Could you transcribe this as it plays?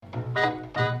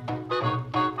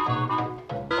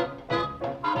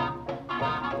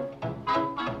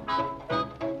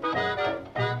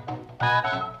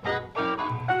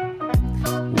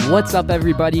What's up,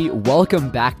 everybody? Welcome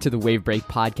back to the Wavebreak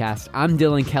Podcast. I'm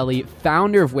Dylan Kelly,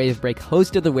 founder of Wavebreak,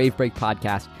 host of the Wavebreak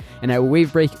Podcast. And at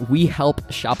Wavebreak, we help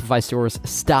Shopify stores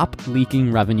stop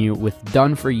leaking revenue with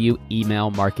done-for-you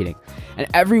email marketing. And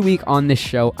every week on this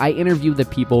show, I interview the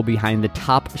people behind the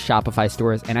top Shopify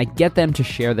stores, and I get them to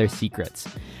share their secrets.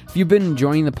 If you've been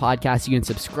enjoying the podcast, you can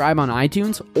subscribe on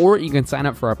iTunes, or you can sign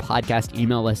up for our podcast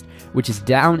email list, which is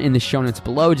down in the show notes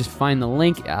below. Just find the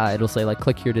link. It'll say,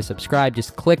 click here to subscribe.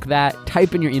 Just click that,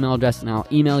 type in your email address, and I'll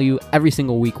email you every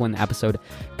single week when the episode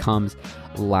comes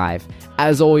live.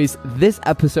 As always, this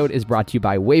episode is brought to you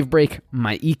by Wavebreak,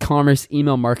 my e-commerce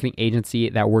email marketing agency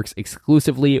that works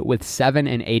exclusively with 7-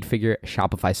 and 8-figure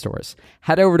Shopify stores.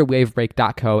 Head over to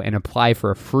wavebreak.co and apply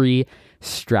for a free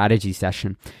strategy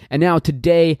session. And now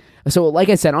today, so like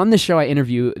I said, on this show, I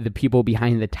interview the people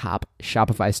behind the top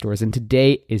Shopify stores, and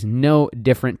today is no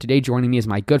different. Today joining me is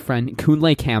my good friend,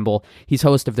 Kunle Campbell. He's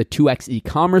host of the 2X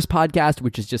e-commerce podcast,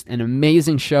 which is just an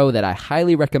amazing show that I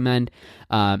highly recommend.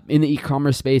 In the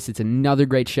e-commerce space, it's another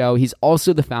great show. He's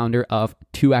also the founder of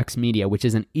 2X Media, which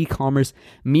is an e-commerce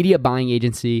media buying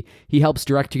agency. He helps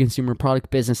direct-to-consumer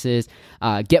product businesses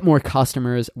get more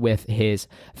customers with his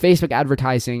Facebook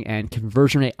advertising and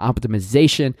conversion rate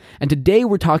optimization. And today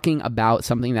we're talking about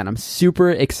something that I'm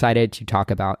super excited to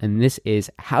talk about, and this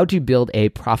is how to build a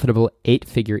profitable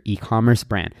 8-figure e-commerce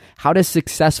brand, how to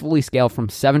successfully scale from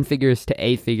 7 figures to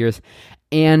 8 figures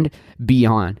and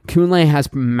beyond. Kunle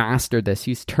has mastered this.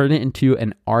 He's turned it into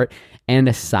an art and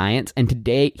a science, and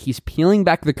today he's peeling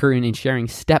back the curtain and sharing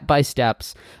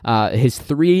step-by-steps, his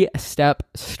 3-step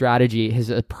strategy, his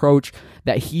approach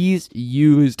that he's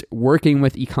used working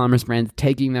with e-commerce brands,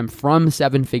 taking them from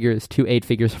 7 figures to 8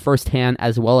 figures firsthand,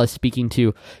 as well as speaking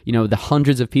to, the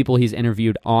hundreds of people he's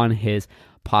interviewed on his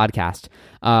podcast.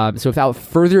 So without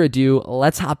further ado,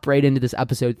 let's hop right into this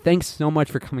episode. Thanks so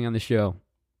much for coming on the show.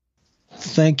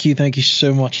 Thank you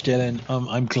so much, Dylan.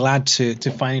 I'm glad to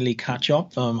finally catch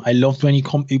up. I loved when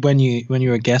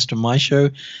you're a guest on my show,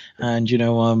 and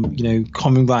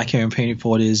coming back here and paying it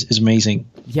forward is amazing.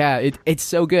 Yeah, it's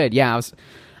so good. Yeah,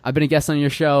 I've been a guest on your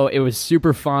show. It was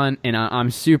super fun, and I'm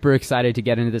super excited to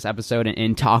get into this episode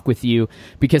and talk with you,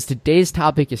 because today's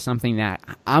topic is something that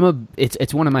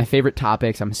it's one of my favorite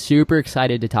topics. I'm super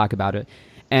excited to talk about it.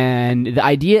 And the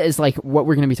idea is what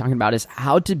we're going to be talking about is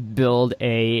how to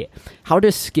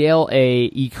scale a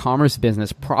e-commerce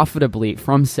business profitably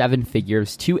from 7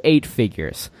 figures to 8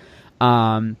 figures.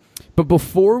 But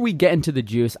before we get into the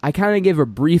juice, I kind of give a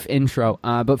brief intro.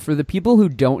 But for the people who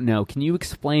don't know, can you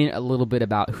explain a little bit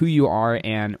about who you are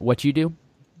and what you do?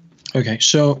 Okay,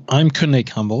 so I'm Kunle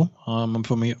Campbell.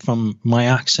 From my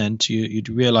accent, you'd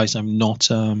realize I'm not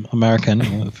American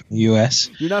or from the US.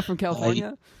 You're not from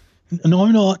California? No,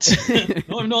 I'm not.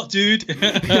 No, I'm not, dude.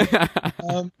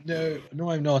 No,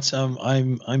 I'm not.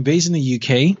 I'm based in the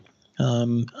UK,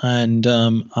 and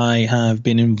I have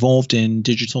been involved in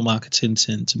digital marketing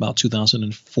since about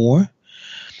 2004.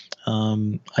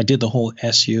 I did the whole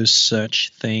SEO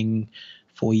search thing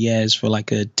for years, for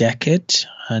a decade,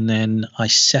 and then I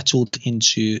settled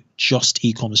into just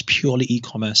e-commerce, purely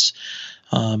e-commerce,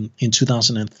 in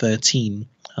 2013.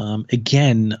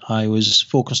 Again, I was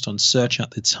focused on search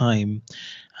at the time,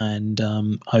 and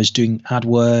I was doing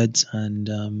AdWords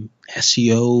and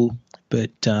SEO,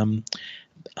 but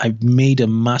I made a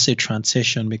massive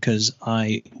transition because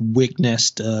I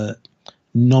witnessed a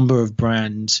number of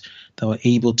brands that were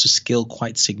able to scale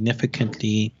quite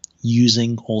significantly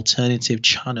using alternative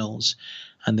channels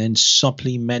and then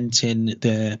supplementing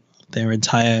their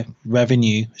entire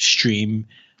revenue stream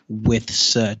with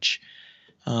search.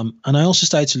 And I also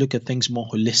started to look at things more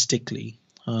holistically.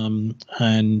 And,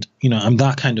 I'm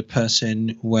that kind of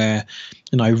person where,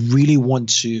 I really want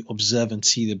to observe and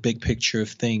see the big picture of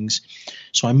things.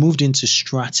 So I moved into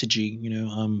strategy,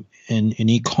 in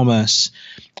e-commerce.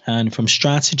 And from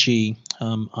strategy,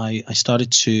 I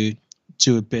started to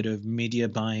do a bit of media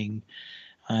buying.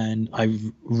 And I've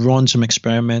run some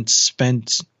experiments,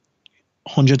 spent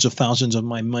hundreds of thousands of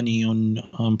my money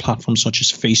on platforms such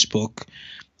as Facebook.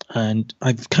 And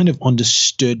I've kind of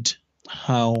understood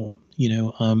how,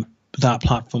 that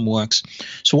platform works.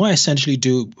 So what I essentially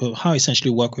do, how I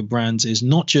essentially work with brands is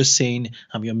not just saying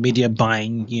I'm your media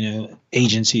buying,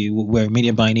 agency. We're a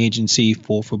media buying agency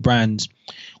for brands.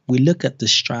 We look at the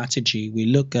strategy. We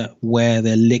look at where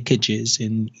the leakage is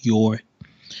in your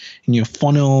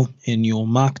funnel, in your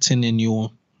marketing, in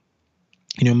your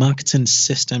marketing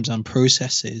systems and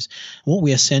processes. What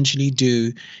we essentially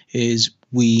do is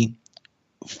we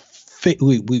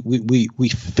we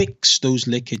fix those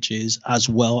leakages as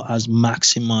well as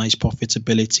maximize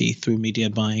profitability through media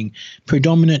buying,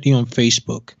 predominantly on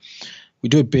Facebook. We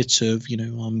do a bit of,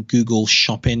 Google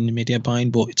shopping media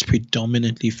buying, but it's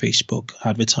predominantly Facebook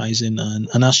advertising. And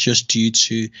that's just due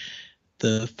to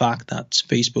the fact that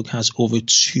Facebook has over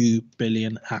 2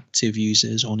 billion active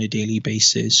users on a daily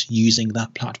basis using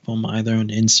that platform, either on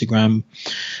Instagram,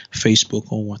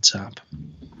 Facebook, or WhatsApp.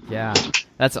 Yeah,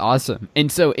 that's awesome.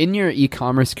 And so in your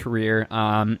e-commerce career,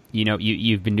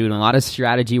 you've been doing a lot of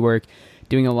strategy work,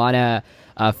 doing a lot of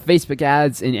Facebook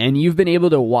ads, and you've been able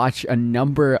to watch a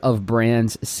number of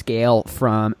brands scale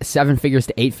from 7 figures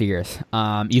to 8 figures.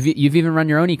 You've even run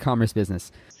your own e-commerce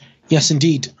business. Yes,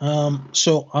 indeed.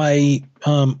 So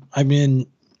I've been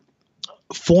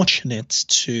fortunate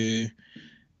to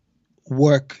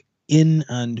work in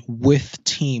and with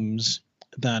teams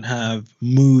that have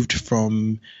moved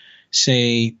from,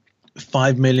 say,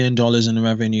 $5 million in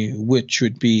revenue, which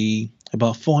would be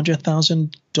about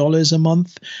 $400,000 a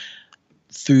month,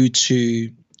 through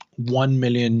to $1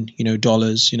 million,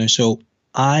 dollars. So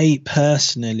I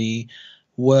personally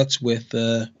worked with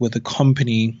a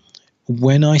company.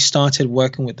 When I started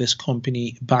working with this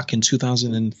company back in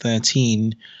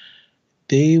 2013,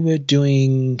 they were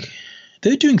doing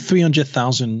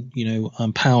 300,000,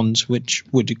 pounds, which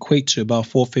would equate to about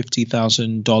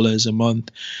 $450,000 a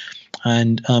month.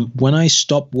 And when I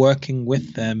stopped working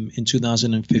with them in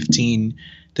 2015,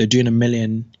 they're doing $1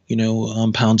 million,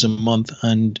 pounds a month,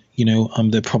 and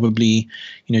they're probably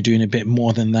doing a bit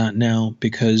more than that now,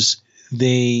 because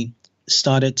they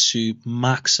started to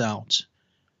max out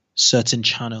certain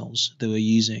channels they were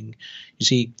using. You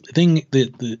see, I think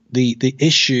the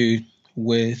issue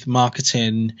with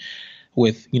marketing,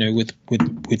 with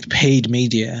paid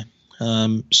media,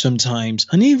 sometimes,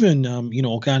 and even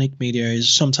organic media,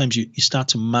 is sometimes you start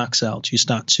to max out. You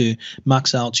start to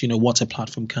max out what a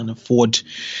platform can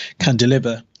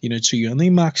deliver to you, and they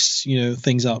max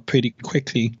things out pretty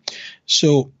quickly.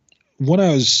 So what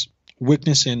I was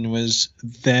witnessing was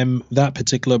that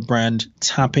particular brand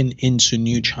tapping into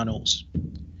new channels,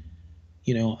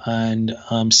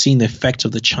 and seeing the effect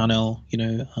of the channel,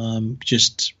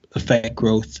 just affect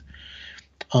growth.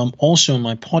 Also, in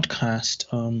my podcast,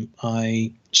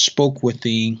 I spoke with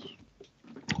the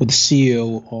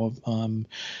CEO of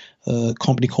a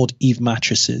company called Eve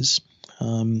Mattresses.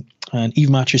 And Eve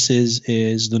Mattresses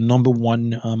is the number one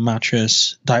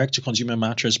direct-to-consumer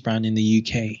mattress brand in the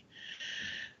UK.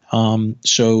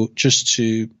 So just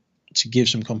to give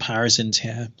some comparisons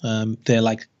here, they're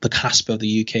like the Casper of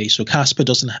the UK. So Casper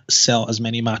doesn't sell as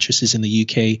many mattresses in the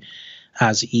UK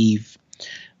as Eve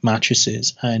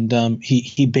Mattresses. And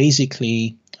he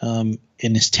basically, in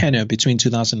his tenure between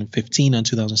 2015 and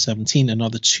 2017,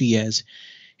 another 2 years,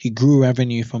 he grew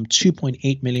revenue from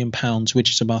 £2.8 million,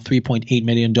 which is about $3.8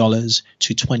 million, to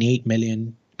 £28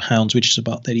 million, which is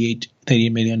about $38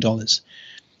 million. So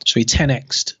he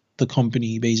 10x'd the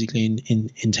company basically in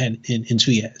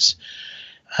 2 years.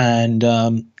 And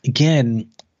again,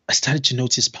 I started to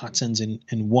notice patterns in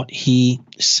what he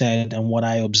said and what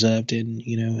I observed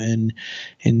in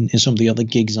some of the other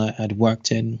gigs I'd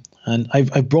worked in. And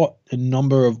I've brought a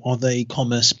number of other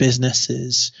e-commerce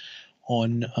businesses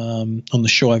on the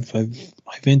show. I've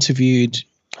interviewed,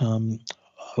 I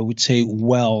would say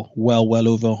well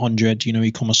over 100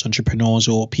 e-commerce entrepreneurs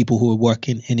or people who are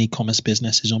working in e-commerce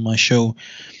businesses on my show.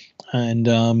 And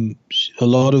a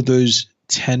lot of those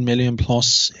 10 million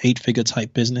plus 8-figure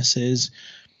type businesses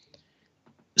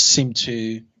seem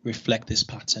to reflect this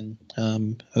pattern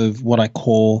of what I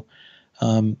call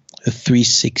a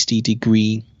 360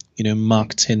 degree,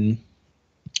 marketing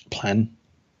plan.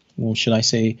 Or should I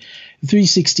say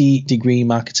 360 degree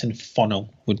marketing funnel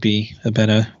would be a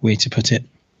better way to put it.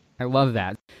 I love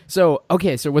that. So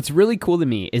what's really cool to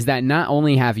me is that not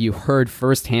only have you heard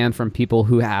firsthand from people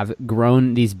who have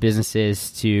grown these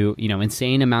businesses to,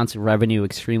 insane amounts of revenue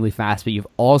extremely fast, but you've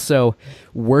also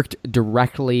worked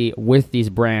directly with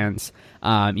these brands,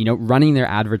 running their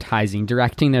advertising,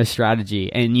 directing their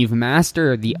strategy, and you've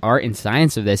mastered the art and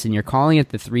science of this, and you're calling it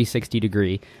the 360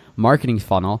 degree marketing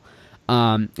funnel.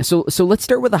 So let's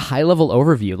start with a high level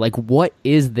overview. Like, what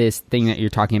is this thing that you're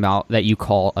talking about that you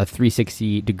call a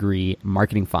 360 degree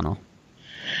marketing funnel?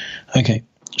 Okay.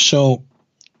 So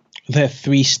there are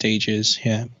 3 stages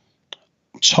here.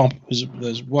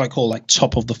 There's what I call like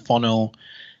top of the funnel,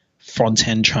 front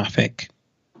end traffic,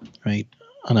 right?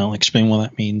 And I'll explain what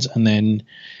that means. And then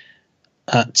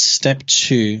at step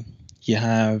 2, you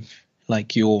have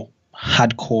like your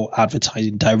hardcore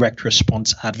advertising, direct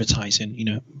response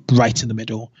advertising, right in the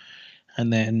middle.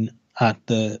 And then at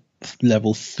the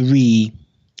level 3,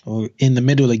 Or in the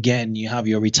middle again, you have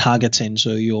your retargeting.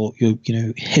 So you're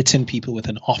hitting people with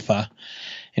an offer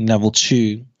in level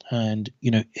 2. And,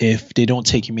 if they don't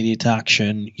take immediate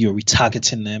action, you're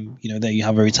retargeting them. There you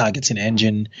have a retargeting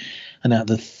engine. And at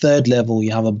the 3rd level,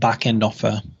 you have a back-end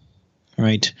offer,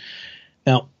 right?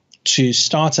 Now, to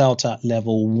start out at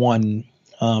level 1,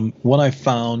 what I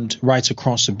found right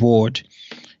across the board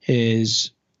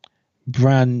is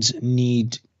brands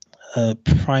need a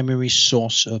primary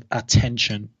source of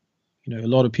attention. A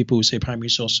lot of people would say primary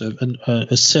source of,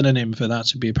 a synonym for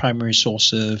that would be a primary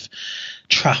source of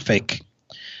traffic.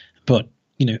 But,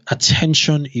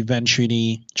 attention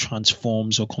eventually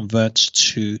transforms or converts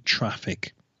to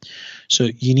traffic. So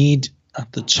you need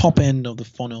at the top end of the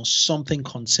funnel something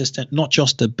consistent, not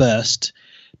just a burst,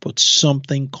 but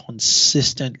something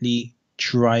consistently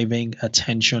driving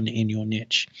attention in your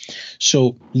niche.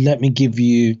 So let me give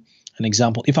you an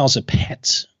example. If I was a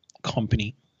pet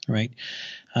company, right,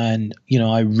 and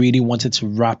I really wanted to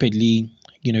rapidly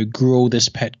grow this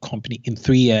pet company in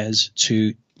 3 years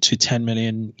to $10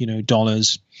 million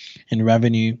dollars in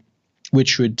revenue,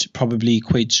 which would probably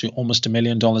equate to almost $1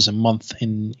 million a month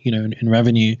in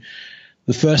revenue.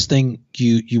 The first thing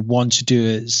you want to do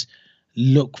is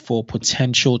look for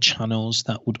potential channels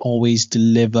that would always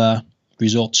deliver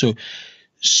results. So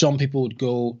some people would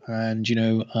go and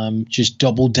just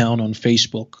double down on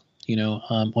Facebook,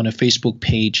 on a Facebook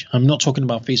page. I'm not talking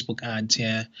about Facebook ads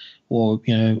here, or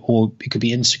it could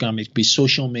be Instagram, it could be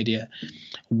social media,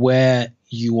 where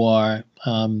you're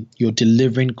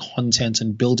delivering content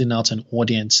and building out an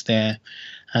audience there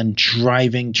and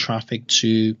driving traffic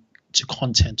to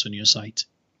content on your site.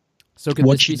 So could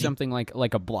this be something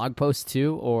like a blog post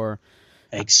too, or?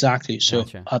 Exactly. So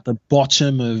Gotcha. At the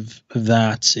bottom of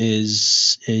that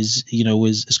is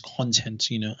content,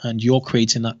 and you're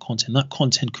creating that content. That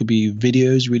content could be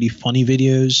videos, really funny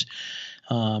videos,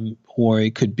 or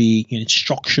it could be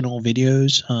instructional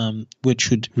videos, which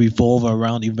would revolve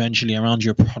eventually around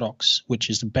your products, which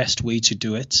is the best way to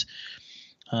do it.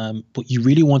 But you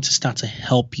really want to start to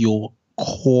help your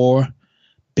core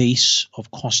base of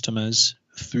customers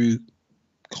through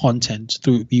content.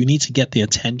 You need to get the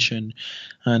attention,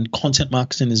 and content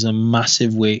marketing is a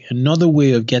massive way. Another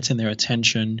way of getting their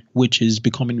attention, which is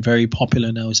becoming very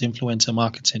popular now, is influencer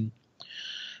marketing.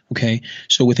 Okay,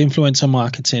 so with influencer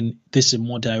marketing, this is a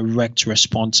more direct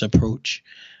response approach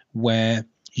where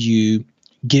you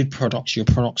give your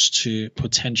products to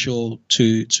potential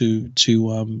to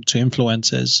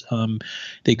influencers.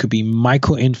 They could be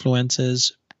micro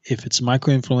influencers. If it's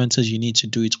micro influencers, you need to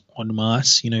do it en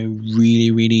masse, really,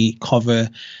 really cover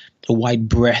a wide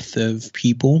breadth of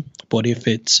people. But if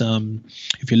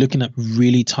you're looking at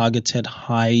really targeted,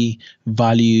 high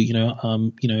value,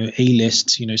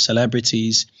 A-list,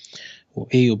 celebrities, or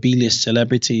A or B list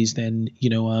celebrities, then,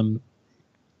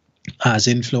 as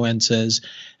influencers,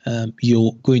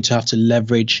 you're going to have to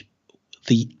leverage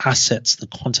the assets, the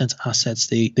content assets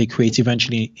they create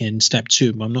eventually in step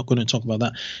 2. But I'm not going to talk about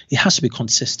that. It has to be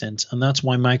consistent, and that's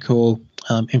why micro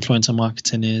influencer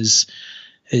marketing is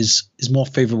more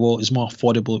favorable, is more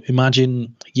affordable.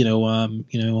 Imagine,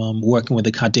 working with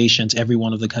the Kardashians. Every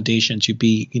one of the Kardashians, you'd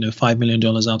be, $5 million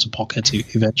out of pocket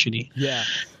eventually. Yeah.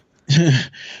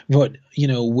 But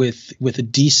with a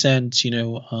decent,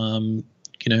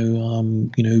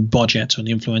 budget on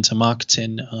influencer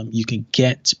marketing, you can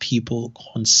get people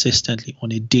consistently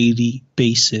on a daily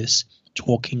basis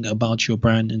talking about your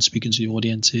brand and speaking to your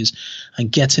audiences and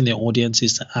getting their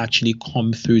audiences to actually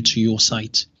come through to your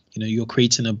site. You're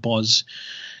creating a buzz.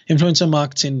 Influencer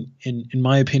marketing, in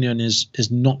my opinion, is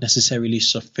not necessarily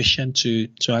sufficient to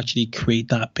actually create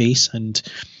that base and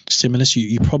stimulus.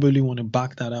 You probably want to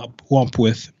back that up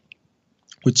with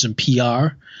some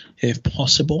PR if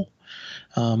possible.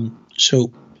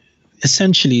 So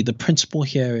essentially the principle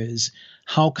here is,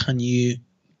 how can you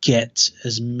get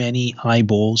as many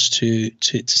eyeballs to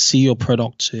see your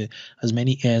product, to as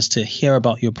many ears to hear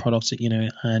about your product,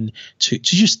 and to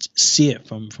just see it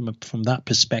from that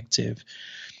perspective.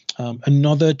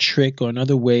 Another trick or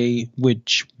another way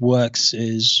which works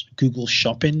is Google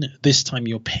Shopping. This time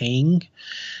you're paying.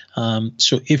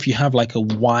 So if you have like a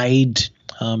wide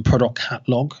product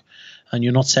catalog, and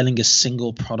you're not selling a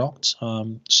single product,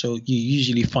 so you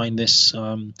usually find this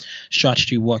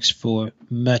strategy works for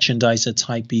merchandiser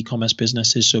type e-commerce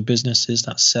businesses, so businesses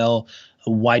that sell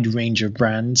a wide range of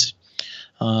brands.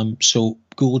 So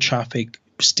Google traffic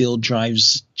still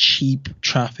drives cheap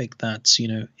traffic that's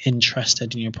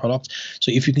interested in your product.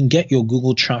 So if you can get your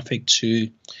Google traffic to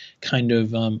kind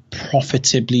of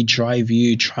profitably drive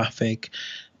you traffic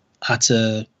at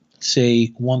a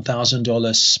say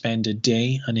 $1,000 spend a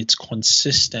day and it's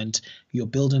consistent, you're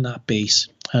building that base.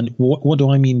 And what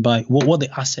do I mean by what the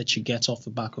assets you get off the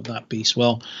back of that base?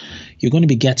 Well, you're going to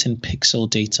be getting pixel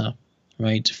data,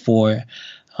 right, for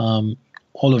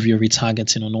all of your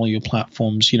retargeting on all your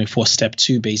platforms, for step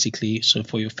 2, basically. So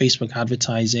for your Facebook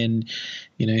advertising,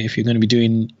 if you're going to be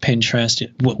doing Pinterest,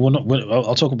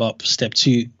 I'll talk about step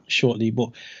 2 shortly,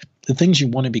 but the things you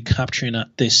want to be capturing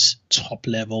at this top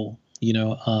level,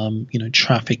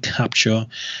 traffic capture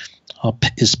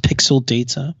is pixel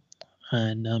data.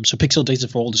 And so pixel data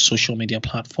for all the social media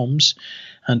platforms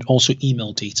and also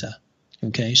email data.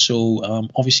 Okay, so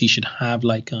obviously you should have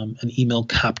like an email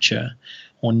capture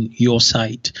on your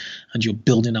site and you're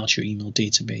building out your email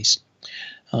database.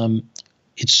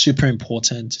 It's super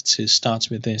important to start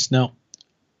with this. Now,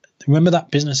 remember that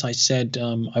business I said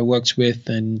I worked with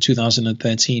in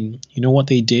 2013? You know what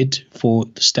they did for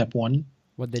step 1?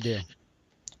 What'd they do?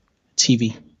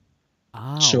 TV.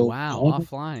 Oh, so wow,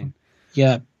 offline.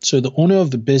 Yeah, so the owner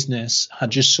of the business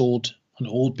had just sold an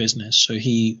old business, so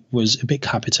he was a bit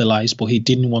capitalized, but he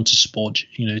didn't want to splurge,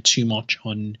 too much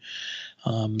on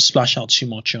splash out too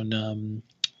much on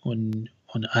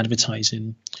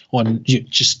advertising, on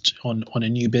a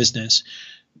new business.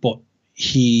 But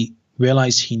he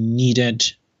realized he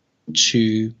needed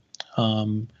to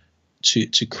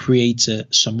create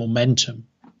some momentum.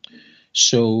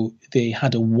 So they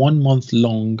had a 1 month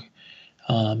long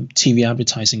TV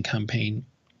advertising campaign,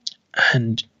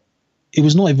 and it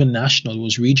was not even national, it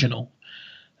was regional,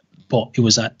 but it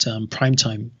was at prime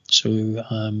time,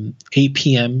 so 8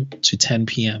 p.m. to 10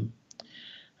 p.m.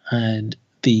 and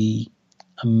the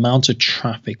amount of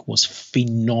traffic was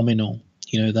phenomenal,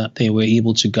 that they were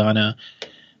able to garner.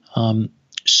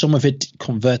 Some of it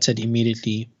converted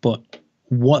immediately, but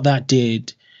what that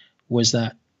did was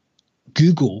that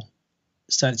Google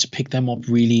started to take them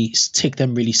really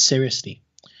seriously,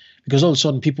 because all of a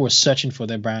sudden people were searching for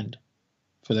their brand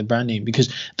name,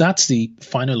 because that's the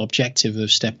final objective of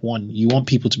step 1. You want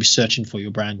people to be searching for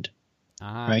your brand.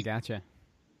 Right? Gotcha.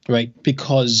 Right,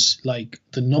 because like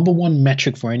the number 1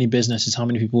 metric for any business is how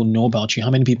many people know about you, how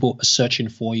many people are searching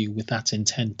for you with that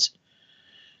intent.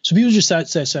 So people just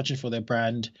started searching for their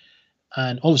brand,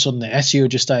 and all of a sudden the SEO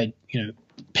just started,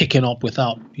 picking up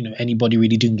without, anybody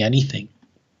really doing anything.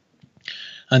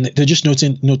 And they're just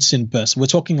noticing bursts. We're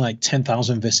talking like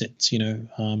 10,000 visits. It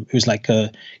was like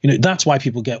that's why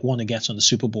people want to get on the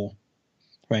Super Bowl,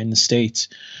 right, in the States.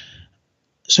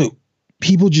 So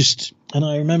people just, and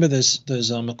I remember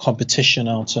there's a competition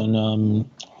out on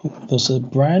there's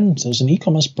an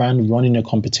e-commerce brand running a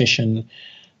competition.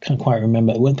 Can't quite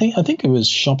remember. I think it was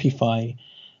Shopify,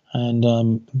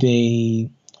 and they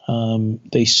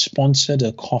sponsored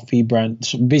a coffee brand.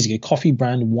 So basically, a coffee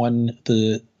brand won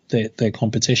their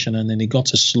competition, and then they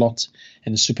got a slot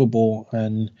in the Super Bowl,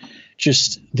 and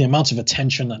just the amount of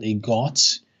attention that they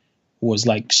got was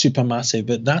like super massive.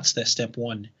 But that's their step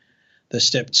 1. The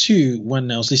step 2,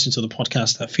 when I was listening to the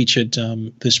podcast that featured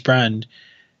this brand,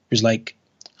 was like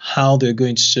how they're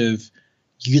going to sort of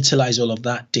utilize all of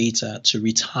that data to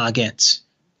retarget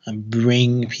and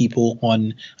bring people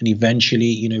on, and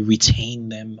eventually retain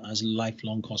them as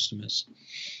lifelong customers,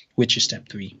 which is step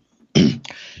 3.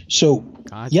 So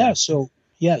gotcha. So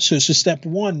step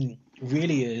 1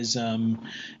 really is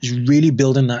really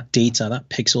building that data, that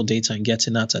pixel data, and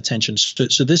getting that attention.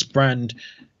 So this brand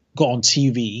got on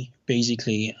TV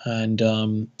basically, and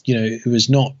it was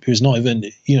not even,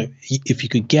 if you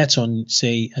could get on,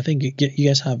 say, I think you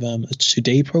guys have a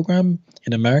Today program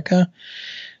in America.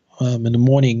 In the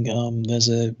morning, there's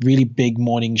a really big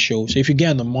morning show. So if you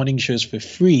get on the morning shows for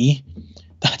free,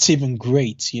 that's even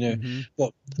great, Mm-hmm.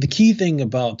 But the key thing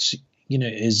about,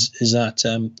 is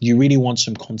that you really want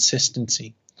some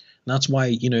consistency. And that's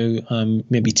why,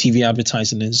 maybe TV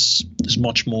advertising is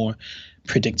much more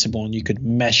predictable, and you could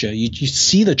measure. You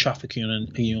see the traffic on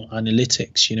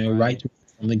analytics, right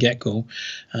from the get-go,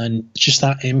 and just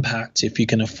that impact, if you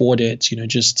can afford it,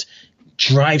 just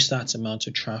drives that amount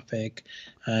of traffic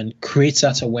and creates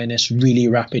that awareness really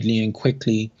rapidly and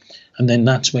quickly. And then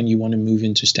that's when you want to move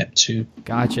into step 2.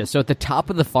 Gotcha. So at the top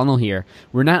of the funnel here,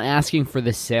 we're not asking for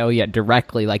the sale yet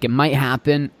directly. Like, it might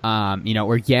happen,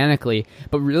 organically,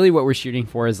 but really what we're shooting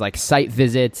for is like site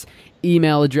visits,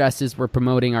 email addresses. We're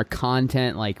promoting our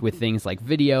content, like with things like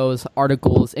videos,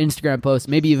 articles, Instagram posts,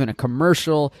 maybe even a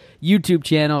commercial, YouTube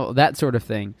channel, that sort of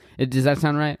thing. Does that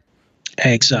sound right?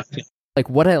 Exactly. Like,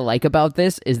 what I like about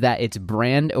this is that it's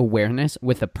brand awareness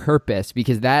with a purpose,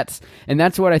 because that's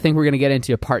what I think we're going to get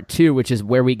into part 2, which is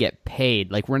where we get paid.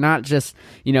 Like, we're not just,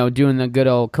 doing the good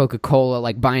old Coca-Cola,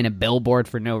 like buying a billboard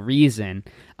for no reason.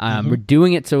 We're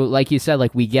doing it so, like you said,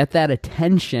 like we get that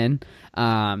attention,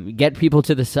 get people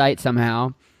to the site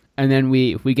somehow, and then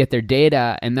we get their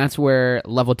data, and that's where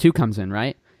level 2 comes in,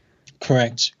 right?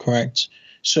 Correct.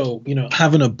 So,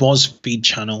 having a BuzzFeed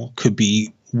channel could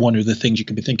be one of the things you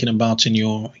could be thinking about in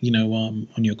your, on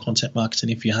your content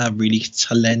marketing. If you have really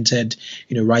talented,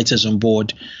 writers on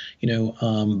board,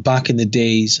 back in the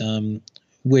days,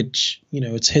 which,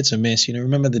 it's hit or miss,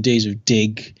 remember the days of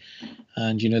Dig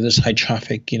and, this high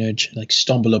traffic, like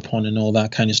Stumble Upon and all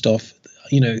that kind of stuff.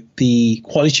 The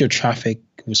quality of traffic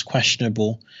was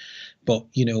questionable. But,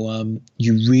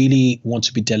 you really want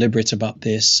to be deliberate about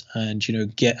this and,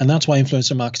 and that's why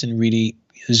influencer marketing really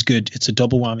is good. It's a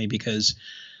double whammy because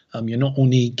you're not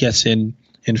only getting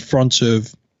in front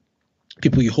of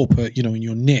people you hope are, in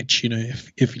your niche,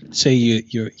 if say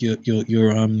you're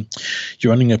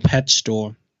running a pet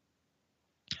store,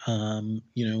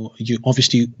 you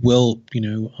obviously will,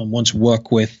 want to work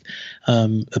with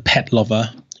a pet lover,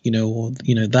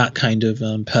 that kind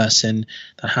of person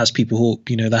that has people who,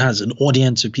 that has an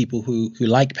audience of people who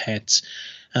like pets.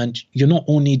 And you're not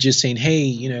only just saying, hey,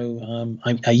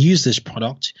 I use this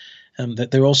product,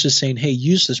 that they're also saying, hey,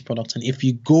 use this product. And if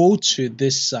you go to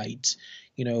this site,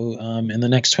 in the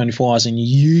next 24 hours and you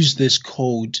use this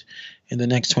code in the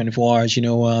next 24 hours, you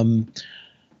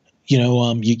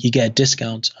get a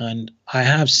discount. And I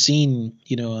have seen,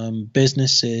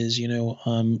 businesses,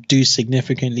 do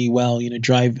significantly well,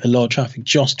 drive a lot of traffic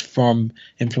just from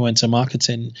influencer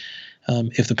marketing,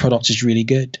 if the product is really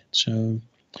good. So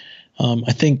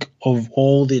I think of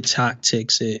all the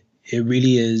tactics, it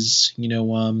really is,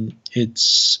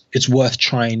 it's worth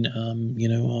trying,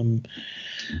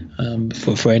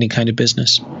 for any kind of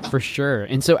business. For sure.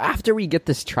 And so after we get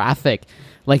this traffic,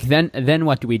 like then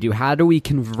what do we do? How do we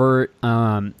convert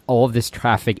all of this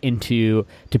traffic to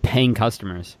paying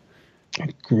customers?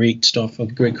 Great stuff. A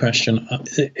great question.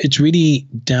 It's really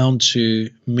down to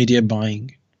media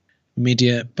buying.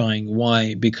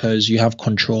 Why? Because you have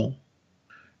control.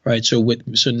 Right. So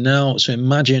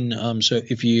imagine, so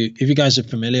if you guys are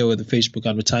familiar with the Facebook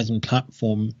advertising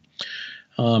platform,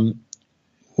 what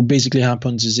basically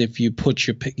happens is if you put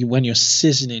when you're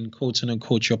seasoning, quote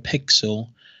unquote, your pixel,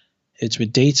 it's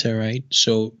with data, right?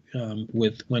 So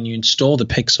when you install the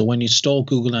pixel, when you install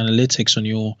Google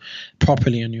Analytics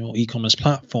properly on your e-commerce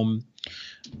platform,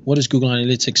 what does Google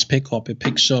Analytics pick up? It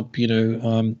picks up,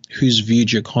 who's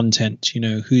viewed your content,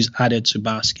 who's added to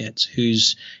baskets,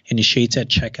 who's initiated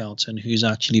checkouts, and who's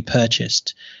actually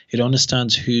purchased. It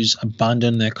understands who's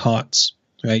abandoned their carts,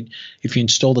 right? If you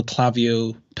install the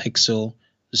Klaviyo Pixel,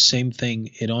 the same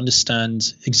thing. It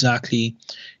understands exactly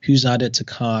who's added to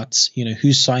carts,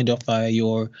 who's signed up via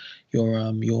your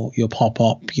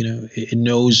pop-up. It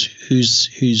knows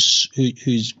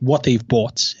who's what they've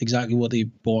bought, exactly what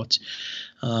they've bought.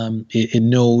 It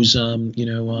knows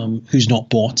who's not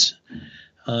bought.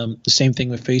 The same thing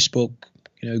with Facebook,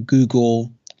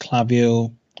 Google,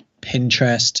 Klaviyo,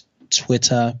 Pinterest,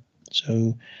 Twitter.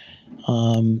 So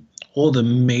all the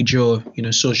major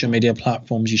social media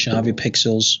platforms, you should have your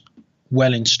pixels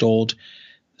well installed.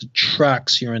 It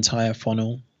tracks your entire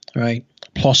funnel, right?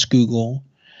 Plus Google.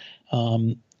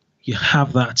 You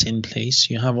have that in place.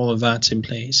 You have all of that in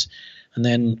place. And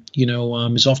then,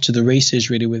 it's off to the races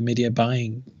really with media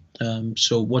buying.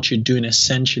 So what you're doing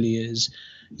essentially is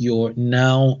you're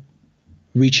now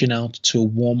reaching out to a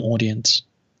warm audience,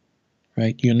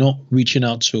 right? You're not reaching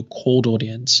out to a cold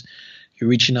audience. You're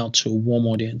reaching out to a warm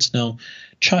audience. Now,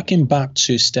 tracking back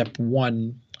to step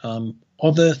 1,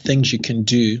 other things you can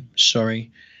do,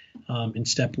 in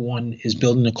step 1 is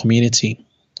building a community,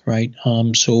 right?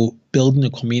 So building a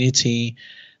community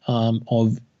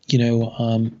of,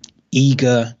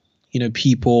 eager,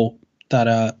 people that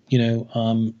are,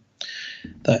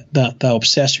 that are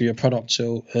obsessed with your product.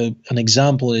 So an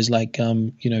example is like,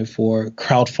 for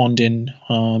crowdfunding,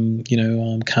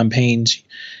 campaigns,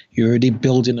 you're already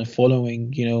building a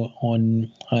following, on,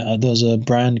 there's a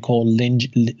brand called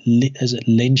is it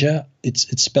Linger?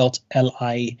 It's spelled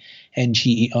Linger.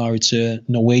 It's a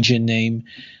Norwegian name.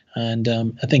 And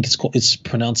I think it's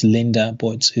pronounced Linda,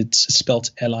 but it's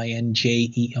spelled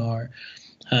Linger.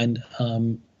 And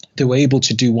they were able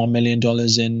to do $1 million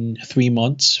in 3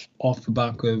 months off the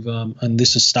back of, and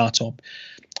this is a startup,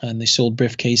 and they sold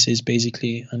briefcases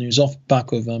basically, and it was off the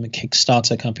back of a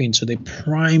Kickstarter campaign. So they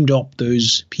primed up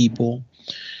those people,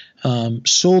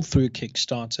 sold through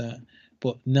Kickstarter,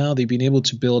 but now they've been able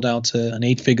to build out an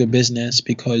 8-figure business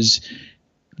because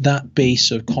that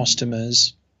base of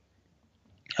customers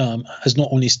has not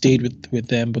only stayed with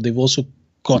them, but they've also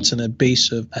gotten a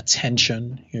base of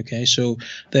attention. Okay, so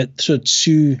that sort of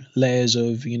 2 layers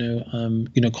of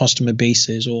customer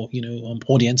bases, or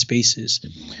audience bases.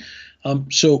 Or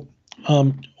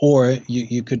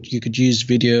you could use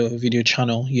video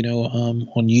channel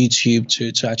on YouTube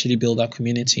to actually build that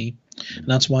community. And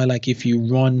that's why, like, if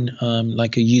you run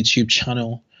like a YouTube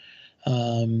channel,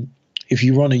 if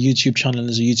you run a YouTube channel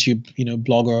as a YouTube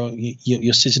blogger,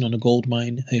 you're sitting on a gold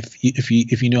mine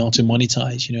if you know how to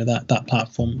monetize that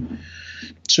platform.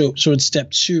 So it's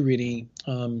step 2 really.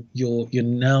 You're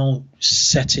now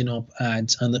setting up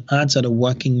ads, and the ads that are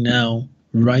working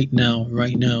right now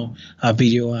are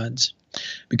video ads,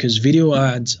 because video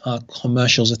ads are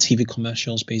commercials, are TV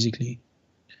commercials basically.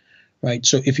 Right.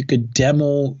 So if you could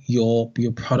demo your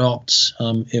products,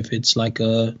 if it's like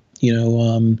a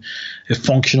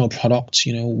functional product,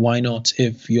 why not?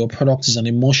 If your product is an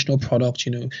emotional product,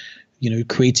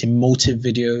 create emotive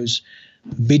videos.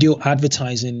 Video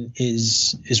advertising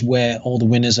is where all the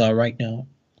winners are right now.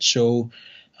 So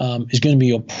it's going to be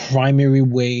your primary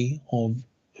way of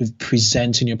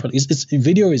presenting your product.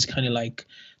 Video is kind of like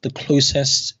the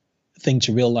closest thing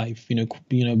to real life. No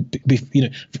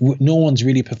one's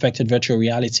really perfected virtual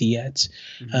reality yet,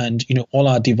 and all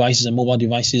our devices and mobile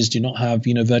devices do not have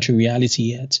virtual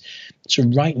reality yet. So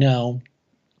right now,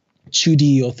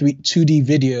 2D or 2D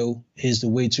video is the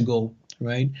way to go.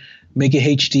 Right? Make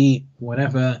it HD,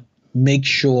 whatever. Make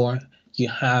sure you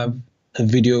have a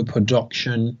video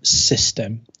production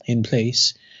system in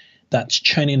place that's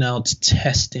churning out,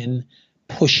 testing,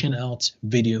 pushing out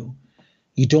video.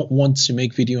 You don't want to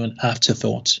make video an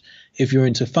afterthought. If you're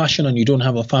into fashion and you don't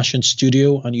have a fashion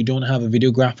studio and you don't have a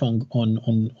videographer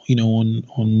on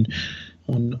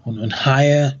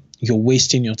hire, you're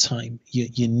wasting your time.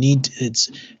 You need it.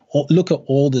 Look at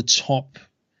all the top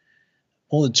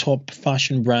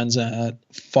fashion brands are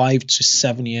 5 to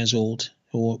 7 years old,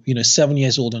 or 7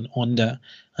 years old and under,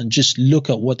 and just look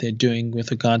at what they're doing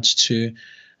with regards to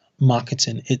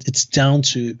marketing. It's down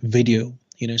to video.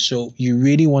 So you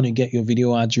really want to get your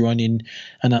video ads running.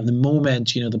 And at the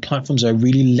moment, the platforms are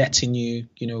really letting you,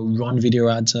 run video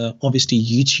ads. Obviously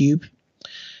YouTube,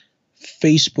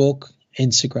 Facebook,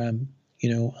 Instagram,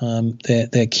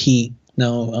 they're key.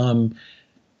 Now,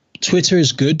 Twitter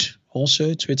is good.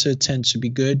 Also, Twitter tends to be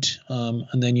good.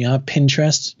 And then you have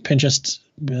Pinterest. Pinterest,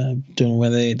 don't know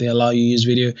whether they allow you to use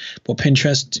video, but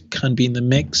Pinterest can be in the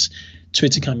mix.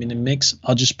 Twitter can be in the mix.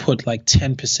 I'll just put like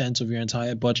 10% of your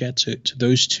entire budget to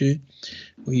those 2.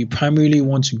 What you primarily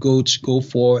want to go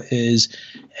for is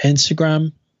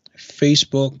Instagram,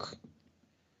 Facebook,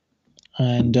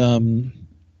 and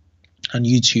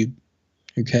YouTube.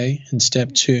 Okay, in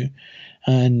step 2,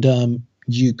 and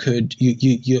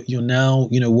you're now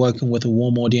working with a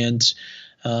warm audience,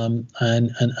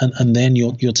 and then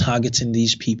you're targeting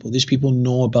these people. These people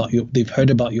know about you. They've heard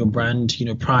about your brand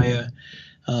prior.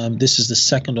 This is the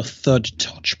second or third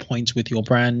touch point with your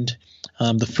brand.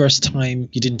 The first time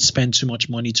you didn't spend too much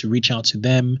money to reach out to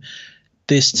them.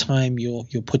 This time you're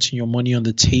putting your money on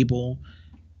the table.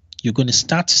 You're going to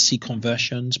start to see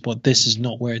conversions, but this is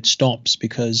not where it stops,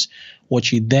 because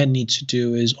what you then need to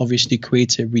do is obviously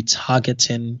create a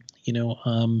retargeting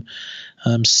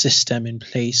system in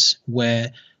place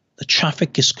where the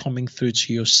traffic is coming through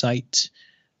to your site.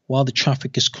 While the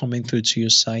traffic is coming through to your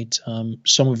site, a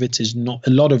lot of it is not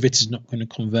going to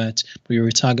convert, but your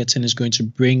retargeting is going to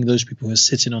bring those people who are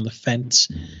sitting on the fence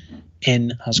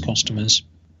in as customers.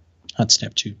 That's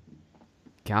step 2.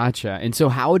 Gotcha. And so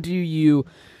how do you,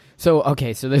 so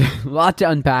there's a lot to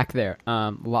unpack there.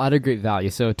 A lot of great value.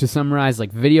 So to summarize,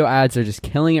 like, video ads are just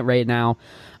killing it right now.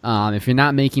 If you're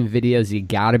not making videos, you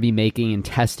got to be making and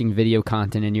testing video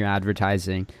content in your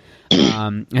advertising.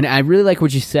 And I really like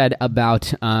what you said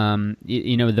about,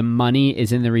 the money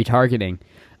is in the retargeting.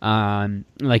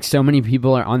 Like, so many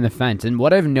people are on the fence. And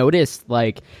what I've noticed,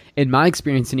 like, in my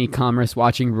experience in e-commerce,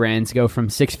 watching brands go from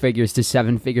 6 figures to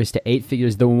 7 figures to 8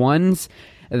 figures, the ones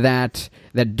that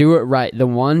do it right, the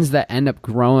ones that end up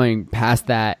growing past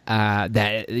past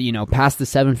the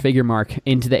 7-figure mark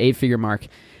into the 8-figure mark,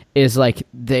 is like,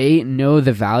 they know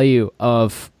the value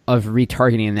of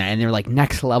retargeting that, and they're like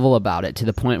next level about it, to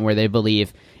the point where they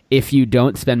believe if you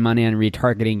don't spend money on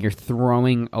retargeting, you're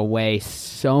throwing away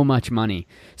so much money.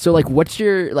 So, like, what's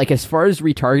your, like, as far as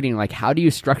retargeting, like, how do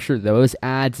you structure those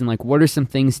ads, and like, what are some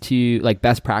things to, like,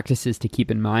 best practices to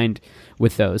keep in mind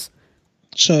with those?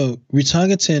 So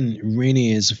retargeting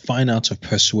really is a fine art of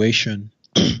persuasion.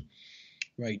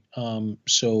 Right.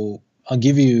 So I'll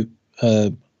give you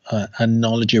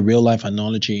analogy, a real life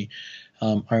analogy.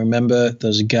 I remember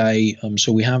there's a guy.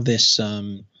 So we have this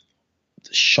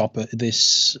shopper.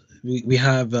 We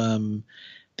have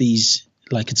these,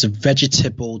 like, it's a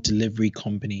vegetable delivery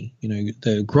company.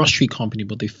 The grocery company,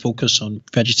 but they focus on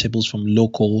vegetables from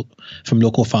local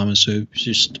farmers. So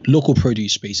just local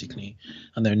produce basically,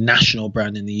 and they're a national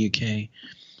brand in the UK.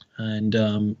 And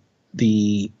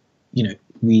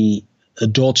a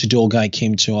door-to-door guy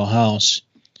came to our house,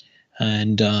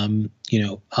 and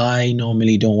I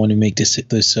normally don't want to make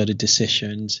those sort of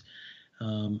decisions,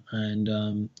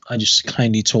 and I just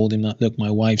kindly told him that, look,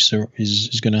 my wife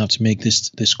is going to have to make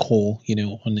this call,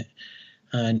 on it.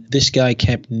 And this guy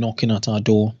kept knocking at our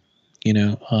door.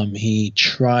 He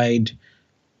tried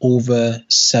over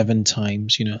 7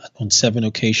 times, on 7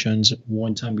 occasions.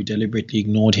 One time we deliberately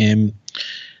ignored him,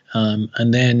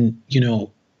 and then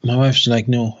my wife's like,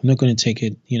 no, I'm not going to take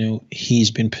it.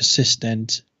 He's been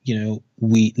persistent.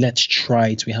 Let's try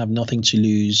it. We have nothing to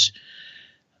lose,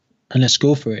 and let's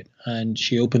go for it. And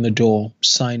she opened the door,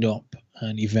 signed up,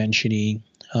 and eventually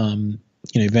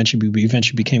we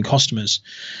became customers.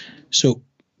 So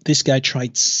this guy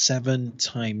tried 7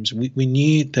 times. We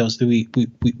knew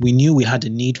we knew we had a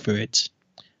need for it,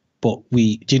 but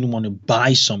we didn't want to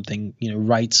buy something,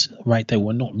 right there.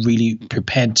 We're not really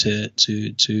prepared to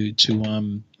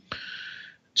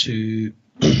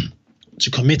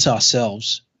commit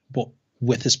ourselves. But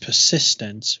with his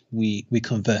persistence, we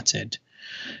converted.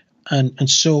 And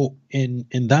so in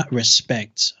that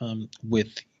respect,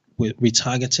 with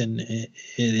retargeting, it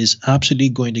is absolutely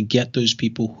going to get those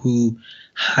people who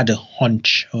had a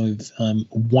hunch of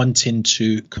wanting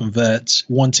to convert,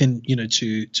 wanting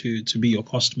to be your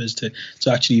customers, to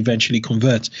actually eventually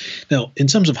convert. Now, in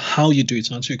terms of how you do it,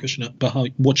 to answer your question about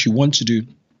what you want to do,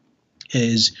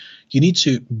 is you need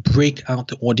to break out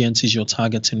the audiences you're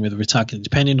targeting with retargeting,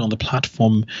 depending on the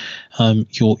platform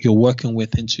you're working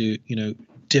with, into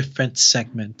different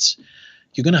segments.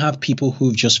 You're going to have people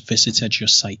who've just visited your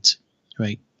site,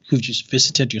 right? Who've just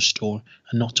visited your store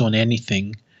and not done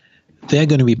anything. They're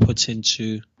going to be put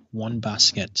into one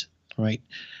basket, right?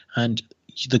 And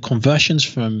the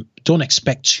conversions don't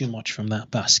expect too much from that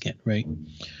basket, right?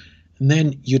 And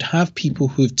then you'd have people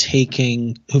who've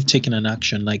taken an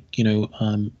action, like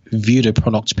viewed a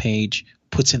product page,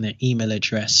 put in their email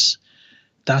address.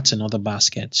 That's another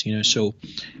basket, So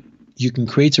you can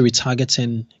create a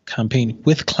retargeting campaign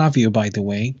with Klaviyo, by the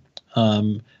way,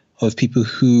 of people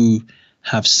who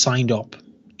have signed up,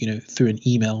 through an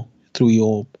email, through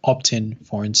your opt-in,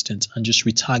 for instance, and just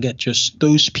retarget just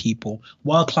those people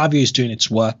while Klaviyo is doing its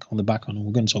work on the background. And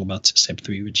we're going to talk about step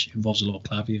 3, which involves a lot of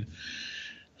Klaviyo.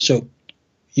 So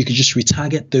you could just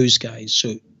retarget those guys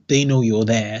so they know you're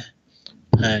there,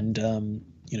 and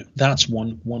that's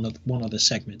one of the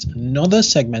segments. Another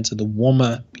segment are the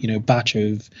warmer batch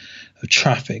of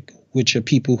traffic, which are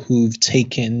people who've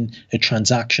taken a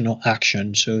transactional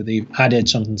action. So they've added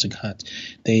something to cart,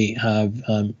 they have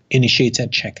initiated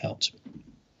checkout.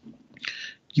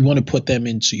 You want to put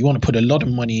a lot of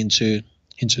money into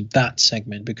that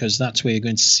segment, because that's where you're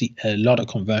going to see a lot of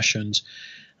conversions.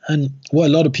 And what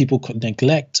a lot of people could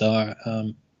neglect are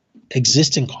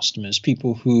existing customers,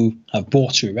 people who have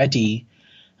bought already,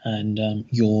 and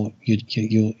you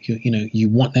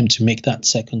want them to make that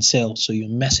second sale. So your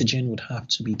messaging would have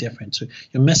to be different. So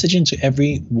your messaging to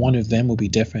every one of them will be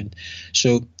different.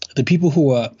 So the people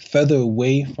who are further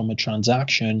away from a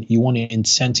transaction, you want to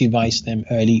incentivize them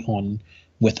early on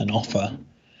with an offer.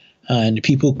 And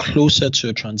people closer to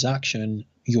a transaction,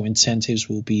 your incentives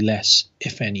will be less,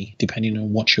 if any, depending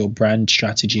on what your brand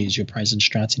strategy is, your pricing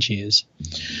strategy is.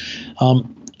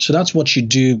 So that's what you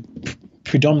do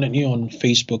predominantly on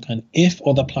Facebook. And if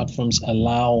other platforms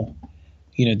allow,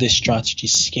 this strategy,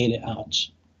 scale it out,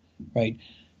 right?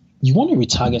 You want to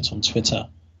retarget on Twitter.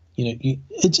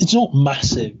 It's not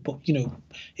massive, but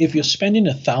if you're spending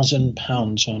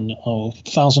 £1,000 or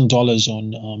 $1,000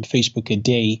 on Facebook a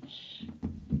day,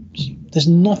 there's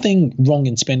nothing wrong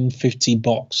in spending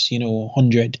 $50, or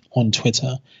 100 on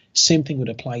Twitter. Same thing would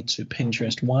apply to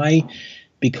Pinterest. Why?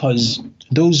 Because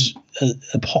those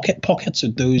pockets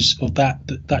of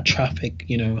that traffic,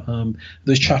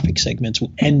 those traffic segments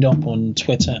will end up on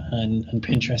Twitter and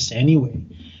Pinterest anyway.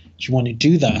 You want to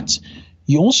do that.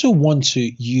 You also want to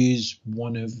use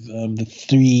one of the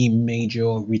 3 major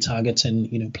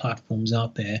retargeting platforms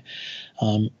out there,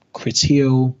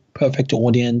 Criteo, Perfect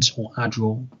Audience, or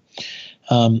Adroll.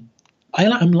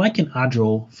 I'm liking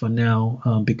Adroll for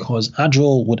now, because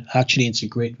Adroll would actually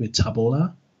integrate with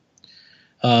Tabola.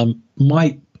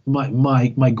 My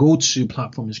my go-to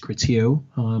platform is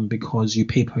Criteo, because you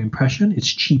pay per impression. It's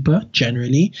cheaper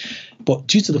generally, but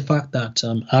due to the fact that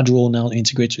AdRoll now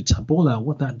integrates with Taboola,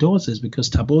 what that does is, because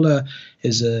Taboola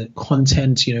is a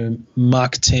content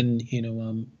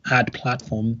marketing ad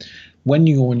platform, when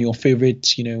you're on your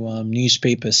favorite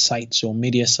newspaper sites or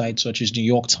media sites such as New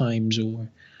York Times or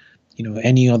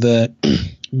any other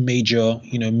major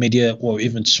media, or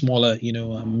even smaller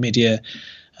media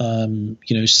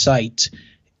site,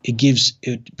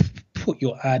 it put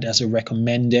your ad as a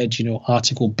recommended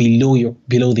article below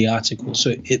the article,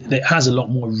 so it has a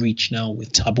lot more reach now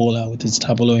with Taboola, with its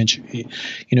Taboola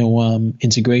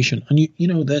integration. And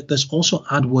there's also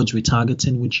AdWords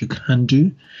retargeting, which you can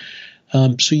do.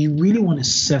 So you really want to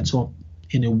set up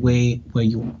in a way where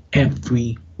you're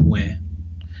everywhere.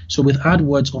 So with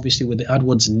AdWords, obviously with the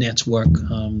AdWords network,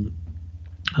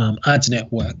 ads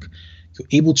network, you're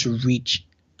able to reach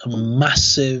a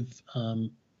massive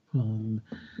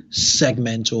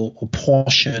segment or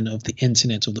portion of the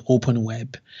internet, of the open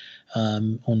web,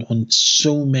 on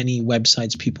so many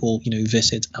websites people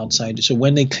visit outside. So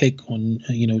when they click on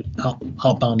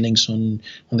outbound links on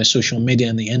their social media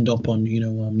and they end up on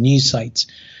news sites,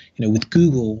 with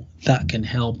Google, that can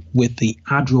help. With the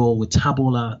AdRoll, with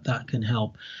Taboola, that can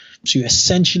help. So you're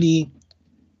essentially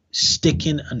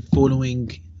sticking and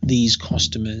following these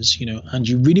customers, and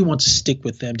you really want to stick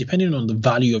with them depending on the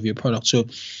value of your product. So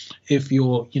if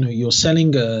you're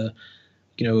selling a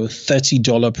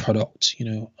 $30 product,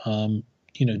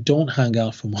 don't hang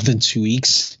out for more than 2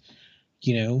 weeks.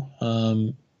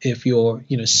 If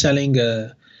you're selling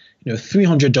a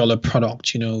 $300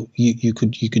 product, you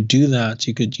could do that.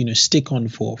 You could stick on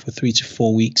for 3 to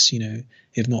 4 weeks,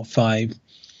 if not 5.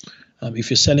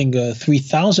 If you're selling a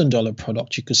 $3,000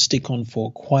 product, you could stick on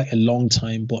for quite a long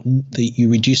time, but you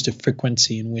reduce the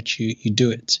frequency in which you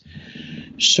do it.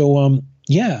 So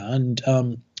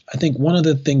I think one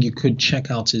other thing you could check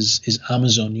out is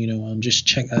Amazon.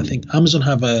 I think Amazon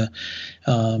have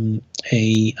an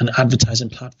advertising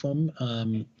platform,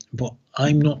 but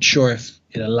I'm not sure if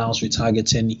it allows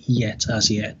retargeting as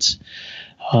yet.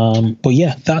 But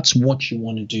yeah, that's what you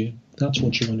want to do.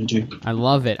 I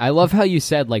love it. I love how you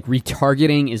said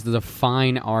retargeting is the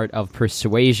fine art of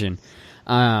persuasion.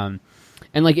 And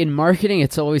in marketing,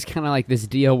 it's always kind of this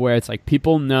deal where it's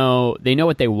people know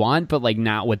what they want, but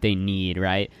not what they need,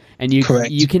 right? And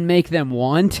you can make them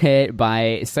want it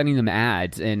by sending them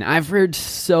ads. And I've heard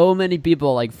so many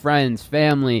people, friends,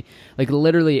 family,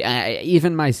 literally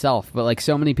even myself, but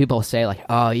so many people say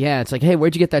oh yeah, it's hey,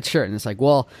 where'd you get that shirt? And it's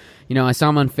well, I saw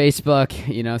them on Facebook,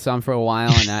 saw them for a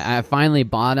while, and I finally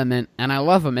bought them, and I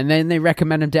love them. And then they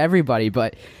recommend them to everybody.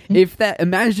 But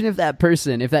imagine if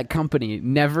that company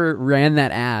never ran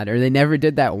that ad, or they never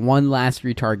did that one last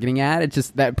retargeting ad. It's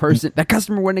just that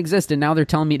customer wouldn't exist, and now they're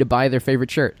telling me to buy their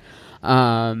favorite shirt.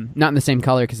 Not in the same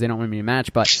color because they don't want me to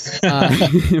match, but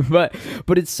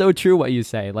but it's so true what you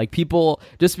say. People,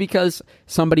 just because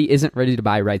somebody isn't ready to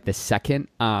buy right this second,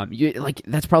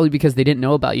 that's probably because they didn't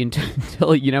know about you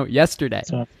until yesterday.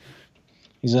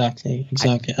 Exactly.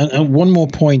 And one more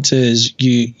point is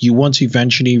you want to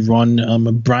eventually run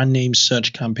a brand name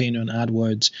search campaign on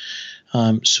AdWords,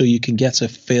 so you can get a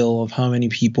feel of how many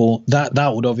people that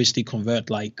would obviously convert.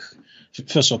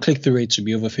 First of all, click-through rates would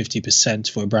be over 50%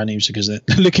 for a brand name because they're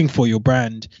looking for your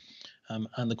brand,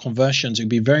 and the conversions. It would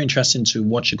be very interesting to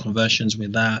watch the conversions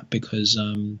with that, because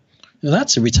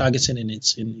that's a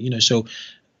retargeting So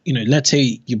let's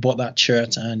say you bought that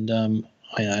shirt, and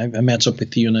I met up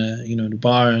with you in the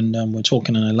bar, and we're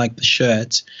talking, and I like the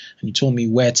shirt, and you told me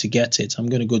where to get it. I'm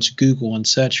going to go to Google and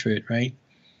search for it, right?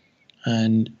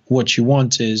 And what you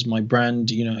want is my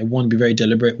brand. I want to be very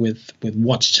deliberate with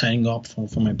what's turning up for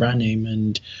my brand name,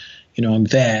 and I'm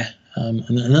there.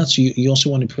 And that's you also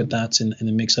want to put that in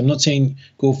the mix. I'm not saying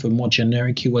go for more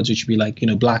generic keywords, which would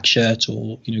be black shirt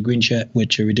or green shirt,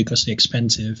 which are ridiculously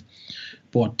expensive.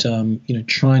 But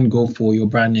try and go for your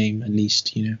brand name at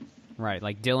least. Right,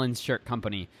 like Dylan's Shirt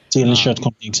Company. Dylan's Shirt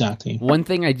Company, exactly. One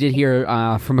thing I did hear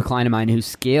from a client of mine who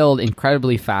scaled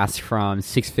incredibly fast from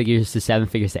 6 figures to 7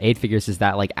 figures to 8 figures is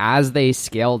that as they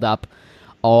scaled up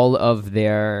all of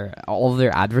their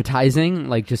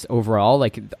advertising, just overall,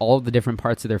 all of the different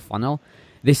parts of their funnel,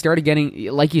 they started getting,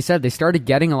 like you said, a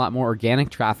lot more organic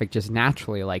traffic just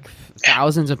naturally.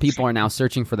 Thousands of people are now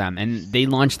searching for them, and they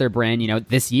launched their brand,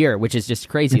 this year, which is just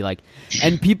crazy.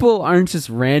 And people aren't just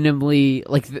randomly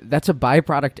that's a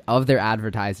byproduct of their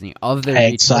advertising, of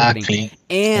their retargeting.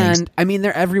 And I mean,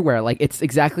 they're everywhere. It's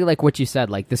exactly like what you said.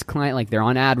 This client, they're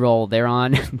on AdRoll, they're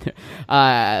on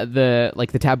the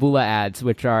Taboola ads,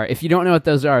 which are, if you don't know what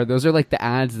those are the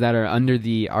ads that are under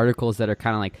the articles that are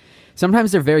kind of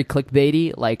sometimes they're very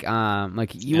clickbaity, like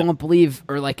you won't believe,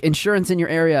 or like insurance in your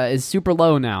area is super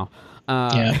low now.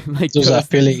 Like those are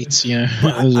affiliates,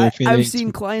 I've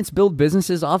seen clients build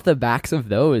businesses off the backs of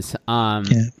those,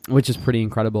 which is pretty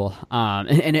incredible.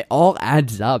 And it all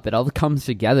adds up. It all comes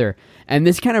together. And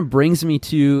this kind of brings me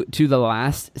to the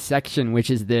last section, which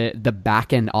is the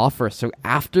back end offer. So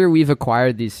after we've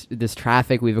acquired this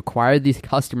traffic, we've acquired these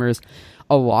customers,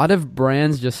 a lot of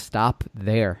brands just stop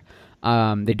there.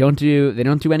 They don't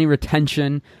do any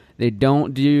retention. They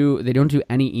don't do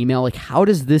any email. Like, how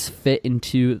does this fit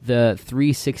into the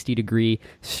 360-degree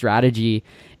strategy?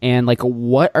 And like,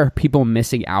 what are people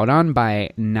missing out on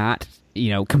by not,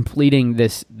 completing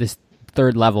this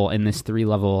third level in this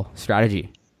 3-level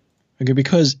strategy? Okay,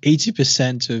 because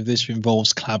 80% of this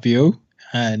involves Klaviyo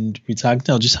and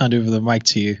Retargeting, I'll just hand over the mic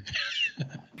to you.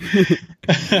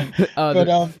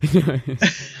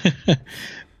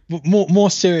 But more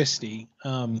seriously,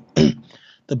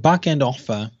 the back end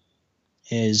offer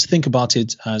is, think about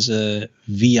it as a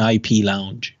VIP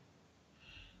lounge,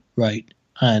 right?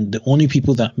 And the only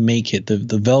people that make it,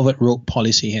 the velvet rope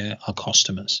policy here, are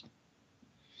customers.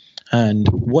 And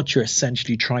what you're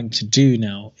essentially trying to do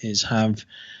now is have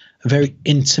a very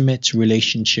intimate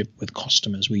relationship with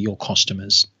your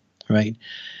customers, right?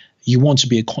 You want to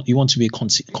be a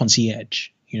concierge,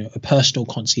 a personal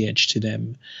concierge to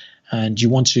them, and you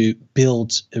want to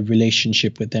build a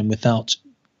relationship with them without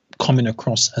coming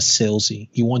across as salesy.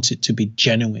 You want it to be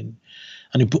genuine,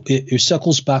 and it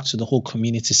circles back to the whole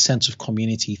sense of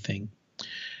community thing.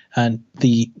 And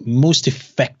the most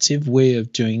effective way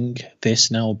of doing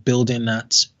this now, building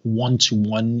that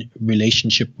one-to-one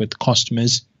relationship with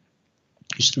customers,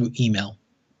 is through email,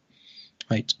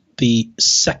 right? The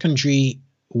secondary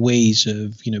ways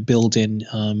of building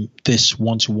this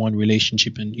one-to-one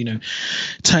relationship and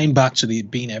tying back to the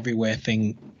being everywhere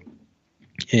thing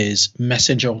is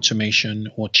messenger automation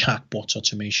or chatbot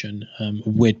automation,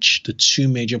 which the two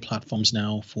major platforms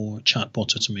now for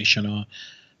chatbot automation are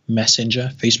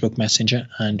Messenger, Facebook Messenger,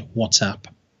 and WhatsApp.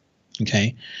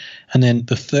 Okay, and then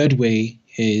the third way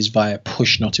is via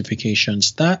push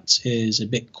notifications. That is a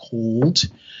bit cold,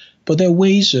 but there are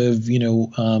ways of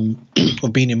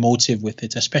of being emotive with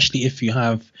it, especially if you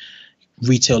have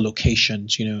retail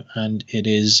locations, and it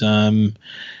is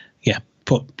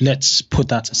but let's put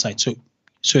that aside. So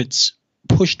it's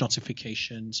push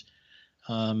notifications,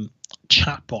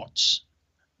 chatbots,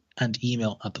 and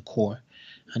email at the core.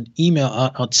 And email,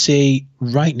 I'd say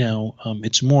right now,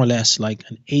 it's more or less like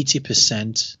an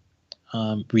 80%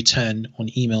 return on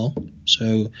email.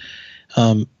 So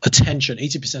attention,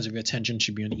 80% of your attention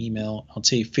should be on email. I'd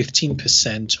say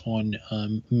 15%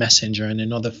 on Messenger, and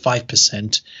another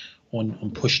 5%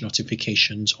 on push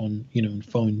notifications on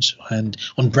phones and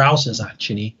on browsers,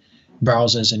 actually,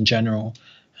 browsers in general.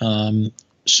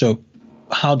 So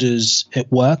how does it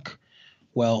work?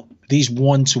 Well, these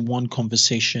one-to-one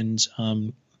conversations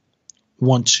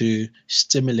want to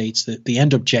stimulate the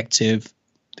end objective.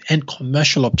 The end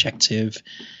commercial objective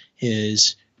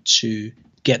is to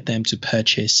get them to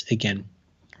purchase again,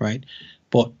 right?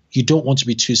 But you don't want to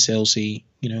be too salesy.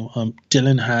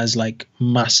 Dylan has like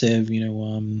massive,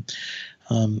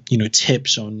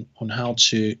 tips on how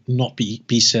to not be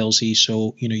salesy.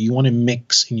 So you want to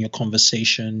mix in your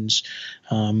conversations.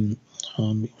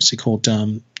 What's it called?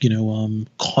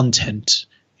 Content,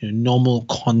 normal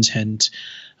content,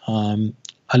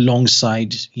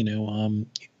 alongside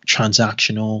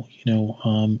transactional,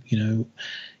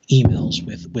 emails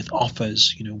with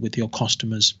offers, with your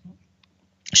customers.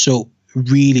 So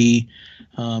really,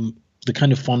 the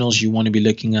kind of funnels you want to be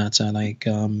looking at are like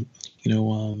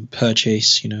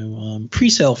purchase,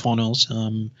 pre-sale funnels,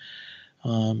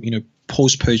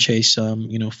 post-purchase,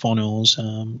 funnels,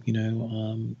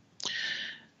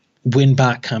 win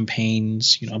back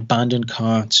campaigns, abandoned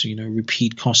carts,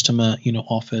 repeat customer,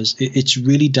 offers. It's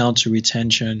really down to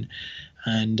retention.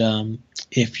 And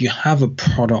if you have a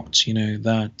product,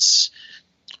 that's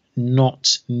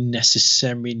not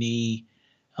necessarily,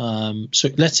 so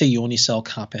let's say you only sell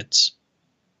carpets,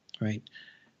 right?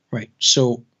 Right.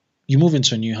 So you move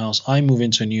into a new house. I move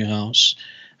into a new house,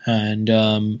 and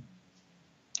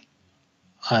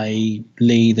I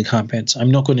lay the carpets.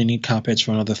 I'm not going to need carpets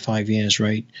for another 5 years,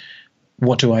 right?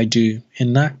 What do I do?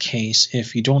 In that case,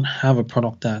 if you don't have a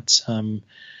product that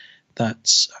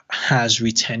has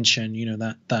retention,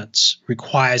 that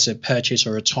requires a purchase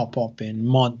or a top up in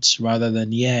months rather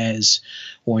than years,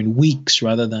 or in weeks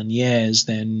rather than years,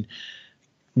 then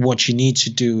what you need to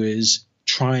do is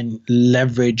try and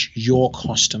leverage your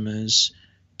customers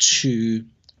to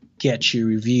get you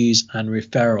reviews and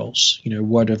referrals,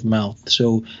 word of mouth.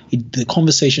 So the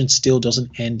conversation still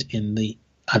doesn't end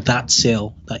at that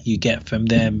sale that you get from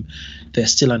them. They're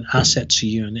still an asset to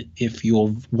you. And if you're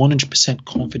 100%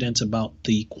 confident about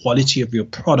the quality of your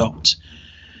product,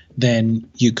 then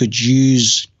you could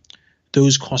use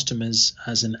those customers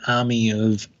as an army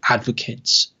of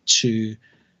advocates to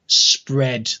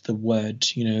spread the word,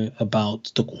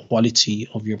 about the quality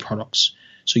of your products.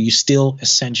 So you still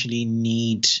essentially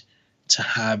need to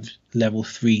have level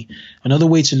 3. Another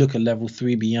way to look at level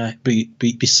 3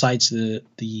 besides the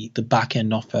back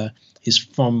end offer is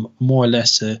from more or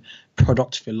less a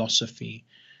product philosophy.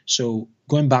 So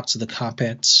going back to the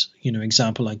carpets,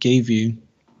 example I gave you,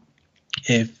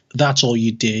 if that's all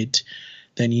you did,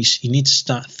 then you need to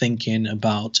start thinking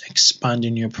about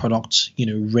expanding your product,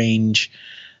 range,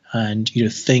 and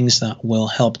things that will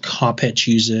help carpet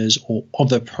users or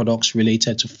other products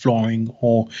related to flooring,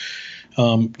 or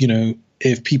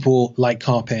if people like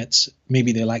carpets,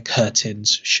 maybe they like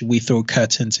curtains. Should we throw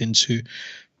curtains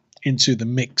into the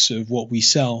mix of what we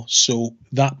sell? So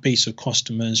that base of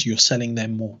customers, you're selling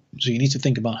them more. So you need to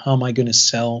think about, how am I going to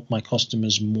sell my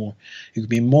customers more? It could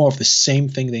be more of the same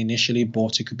thing they initially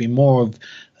bought. It could be more of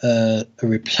a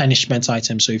replenishment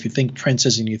item. So if you think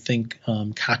printers and you think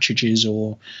cartridges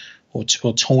or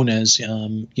toners,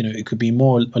 it could be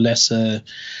more or less a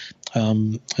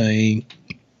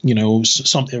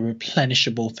something, a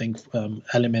replenishable thing,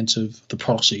 element of the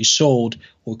products that you sold,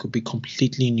 or it could be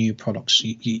completely new products.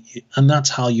 And that's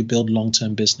how you build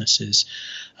long-term businesses.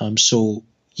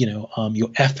 Your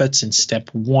efforts in step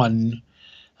 1,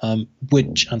 and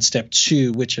step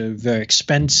 2, which are very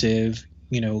expensive,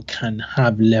 can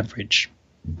have leverage.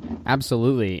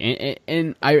 Absolutely.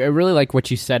 And I really like what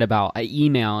you said about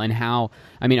email, and how,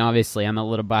 obviously I'm a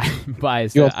little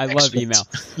biased. I love email,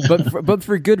 but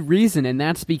for good reason. And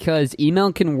that's because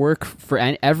email can work for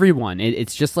everyone.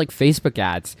 It's just like Facebook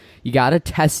ads. You got to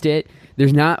test it.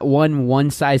 There's not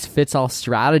one size fits all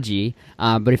strategy,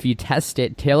 but if you test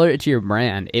it, tailor it to your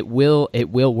brand, it will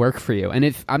work for you. And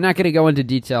if I'm not going to go into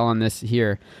detail on this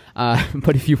here,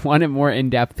 but if you want a more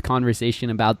in-depth conversation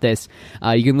about this,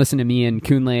 you can listen to me and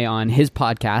Kunle on his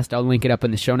podcast. I'll link it up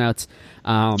in the show notes.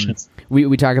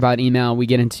 We talk about email. We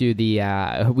get into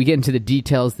the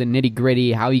details, the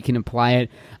nitty-gritty, how you can apply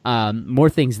it. More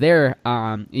things there.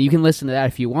 You can listen to that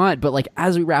if you want. But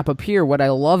as we wrap up here, what I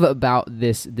love about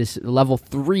this level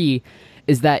 3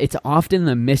 is that it's often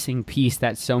the missing piece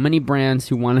that so many brands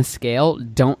who want to scale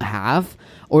don't have,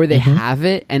 or they have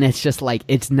it and it's just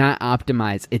it's not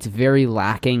optimized. It's very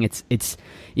lacking. It's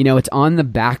on the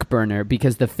back burner,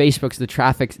 because the Facebooks, the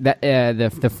traffic,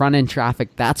 the front end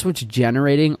traffic, that's what's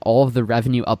generating all of the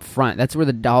revenue up front. That's where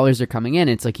the dollars are coming in.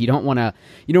 It's you don't want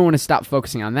to stop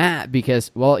focusing on that,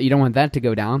 because you don't want that to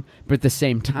go down. But at the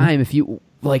same time, if you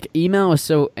email is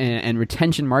so, and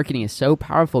retention marketing is so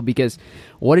powerful, because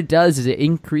what it does is it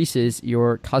increases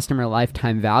your customer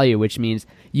lifetime value, which means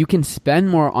you can spend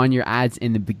more on your ads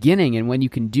in the beginning. And when you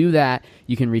can do that,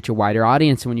 you can reach a wider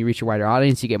audience. And when you reach a wider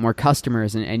audience, you get more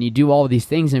customers, and you do all of these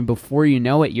things. And before you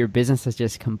know it, your business has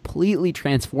just completely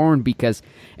transformed, because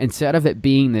instead of it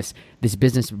being this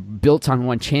business built on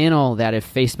one channel that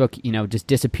if Facebook, just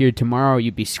disappeared tomorrow,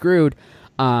 you'd be screwed.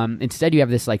 Instead, you have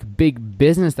this big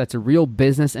business that's a real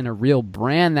business and a real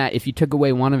brand that if you took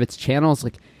away one of its channels,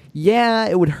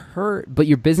 it would hurt, but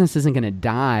your business isn't going to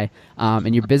die,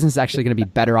 and your business is actually going to be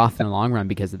better off in the long run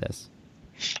because of this.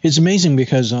 It's amazing,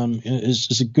 because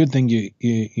it's a good thing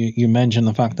you mentioned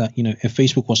the fact that if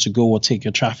Facebook was to go or take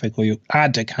your traffic or your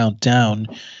ad account down,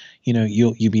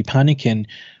 you'll be panicking.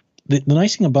 The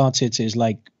nice thing about it is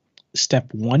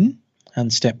step 1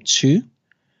 and step 2.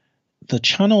 The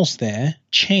channels there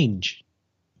change.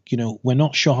 We're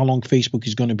not sure how long Facebook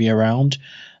is going to be around.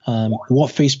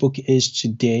 What Facebook is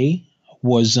today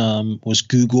was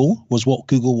Google, was what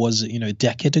Google was, a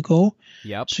decade ago.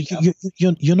 Yep. So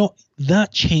you're not,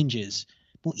 that changes.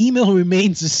 Well, email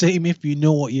remains the same if you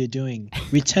know what you're doing.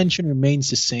 Retention remains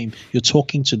the same. You're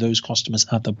talking to those customers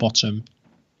at the bottom.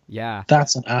 Yeah.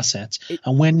 That's an asset.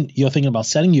 And when you're thinking about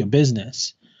selling your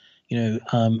business,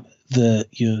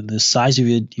 the size of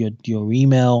your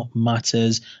email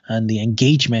matters, and the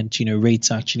engagement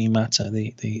rates actually matter.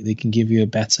 They can give you a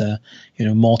better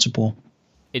multiple.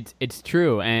 It's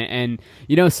true, and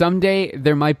someday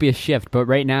there might be a shift, but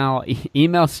right now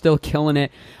email's still killing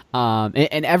it.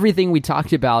 And everything we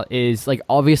talked about is like,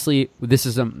 obviously this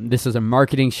is a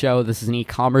marketing show. This is an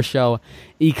e-commerce show.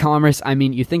 E-commerce, I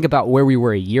mean, you think about where we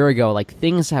were a year ago, like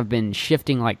things have been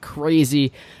shifting like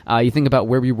crazy. You think about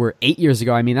where we were 8 years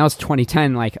ago. I mean, that was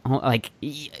 2010. Like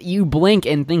you blink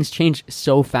and things change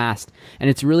so fast. And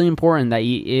it's really important that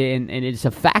and it's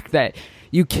a fact that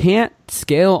you can't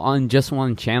scale on just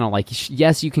one channel. Like,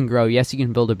 yes, you can grow. Yes, you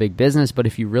can build a big business. But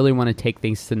if you really want to take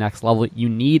things to the next level, you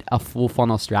need a full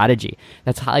funnel strategy.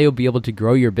 That's how you'll be able to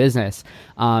grow your business.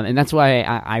 And that's why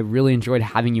I really enjoyed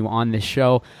having you on this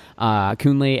show,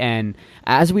 Kunle. And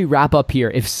as we wrap up here,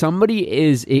 if somebody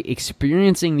is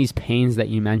experiencing these pains that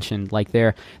you mentioned, like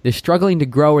they're struggling to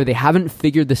grow, or they haven't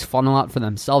figured this funnel out for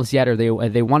themselves yet, or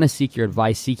they want to seek your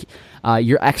advice, seek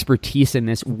your expertise in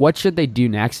this, what should they do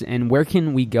next? And where can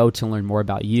we go to learn more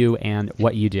about you and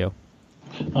what you do?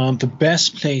 The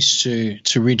best place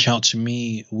to reach out to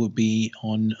me would be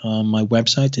on my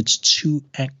website. It's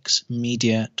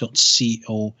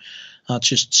 2xmedia.co.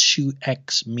 Just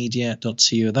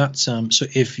 2xmedia.co. That's so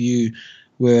if you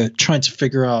were trying to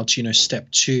figure out, the step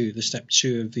two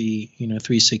of the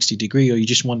 360 degree, or you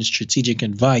just wanted strategic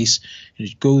advice,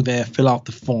 go there, fill out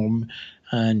the form,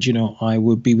 and I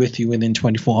will be with you within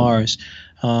 24 hours.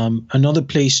 Another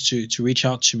place to reach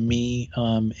out to me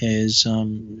is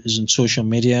in social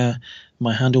media.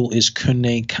 My handle is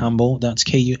Kunle Campbell. That's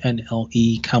Kunle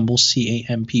Campbell, Campbell.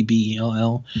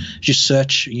 Just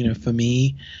search for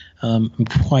me. I'm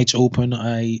quite open.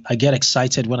 I get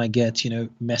excited when I get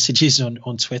messages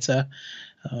on Twitter.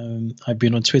 I've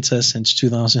been on Twitter since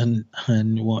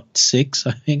 2006,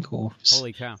 I think. Or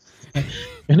holy cow!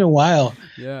 In a while.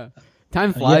 Yeah.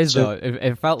 Time flies, though.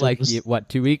 It felt like,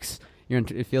 2 weeks?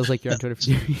 It feels like you're on Twitter for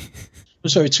 2 weeks.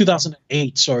 Sorry,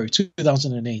 2008.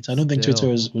 2008. I don't think Twitter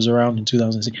was around in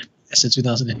 2006. I said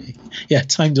 2008. Yeah,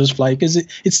 time does fly, because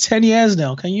it's 10 years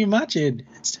now. Can you imagine?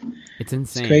 It's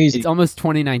insane. It's crazy. It's almost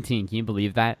 2019. Can you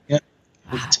believe that? Yeah.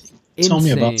 Tell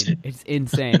me about it. It's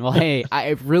insane. Well, hey, I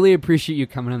really appreciate you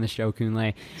coming on the show,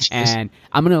 Kunle. And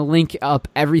I'm going to link up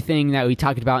everything that we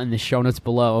talked about in the show notes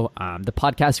below. The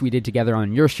podcast we did together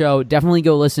on your show. Definitely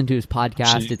go listen to his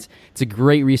podcast. It's a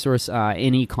great resource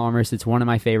in e-commerce. It's one of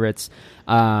my favorites.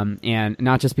 And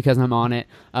not just because I'm on it.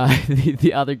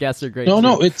 The other guests are great.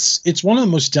 No, it's one of the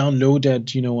most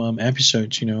downloaded,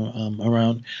 episodes,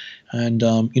 around. And,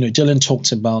 Dylan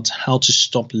talked about how to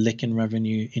stop licking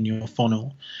revenue in your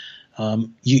funnel.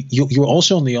 You're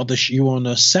also on the other. You were on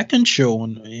a second show.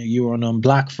 You were on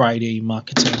Black Friday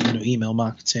marketing, email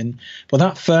marketing. But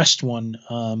that first one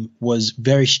was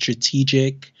very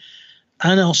strategic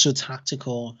and also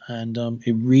tactical, and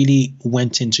it really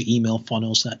went into email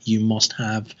funnels that you must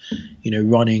have,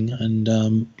 running. And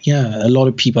a lot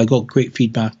of people. I got great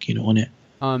feedback, on it.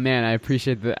 Oh man, I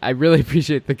really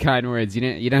appreciate the kind words. You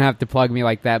didn't have to plug me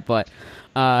like that, but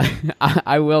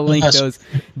I will link those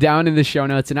down in the show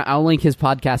notes, and I'll link his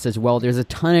podcast as well. There's a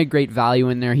ton of great value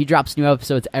in there. He drops new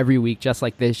episodes every week, just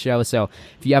like this show. So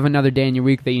if you have another day in your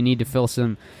week that you need to fill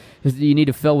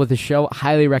with the show,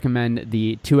 highly recommend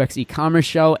the 2X e-commerce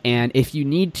show. And if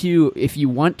you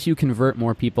want to convert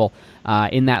more people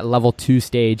in that level 2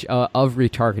 stage of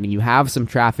retargeting, you have some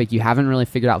traffic, you haven't really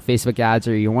figured out Facebook ads,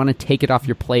 or you want to take it off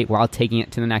your plate while taking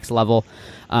it to the next level,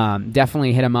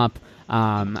 definitely hit him up.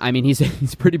 I mean,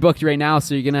 he's pretty booked right now,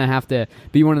 so you're gonna have to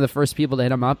be one of the first people to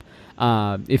hit him up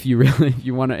if you're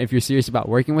serious about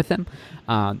working with him.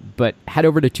 But head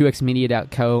over to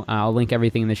 2xmedia.co. I'll link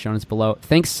everything in the show notes below.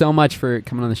 Thanks so much for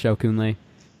coming on the show, Kunle.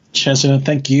 Chester,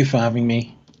 thank you for having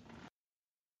me.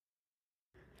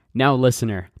 Now,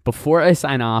 listener, before I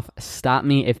sign off, stop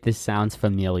me if this sounds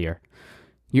familiar.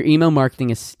 Your email marketing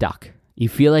is stuck. You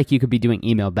feel like you could be doing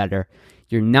email better.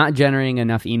 You're not generating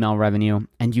enough email revenue,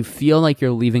 and you feel like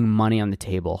you're leaving money on the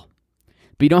table.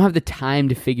 But you don't have the time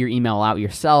to figure email out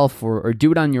yourself or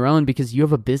do it on your own because you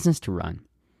have a business to run.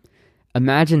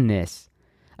 Imagine this.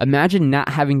 Imagine not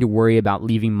having to worry about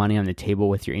leaving money on the table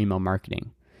with your email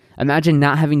marketing. Imagine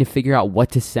not having to figure out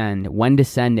what to send, when to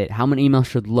send it, how many emails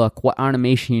should look, what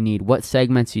automation you need, what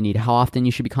segments you need, how often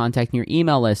you should be contacting your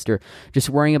email list, or just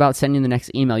worrying about sending the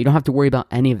next email. You don't have to worry about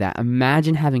any of that.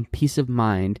 Imagine having peace of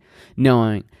mind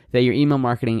knowing that your email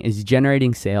marketing is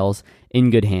generating sales in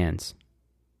good hands.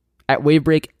 At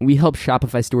Wavebreak, we help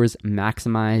Shopify stores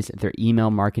maximize their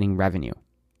email marketing revenue.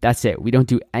 That's it. We don't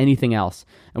do anything else.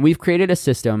 And we've created a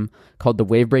system called the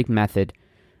Wavebreak method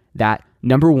that,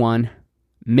 number one,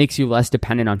 makes you less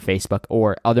dependent on Facebook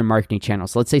or other marketing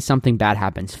channels. Let's say something bad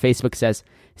happens. Facebook says,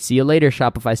 "See you later,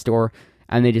 Shopify store,"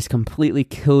 and they just completely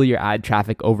kill your ad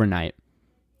traffic overnight.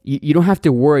 You don't have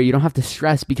to worry. You don't have to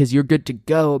stress because you're good to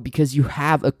go because you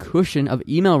have a cushion of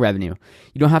email revenue.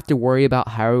 You don't have to worry about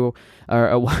how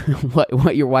or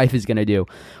what your wife is going to do,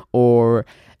 or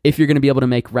if you're going to be able to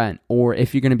make rent, or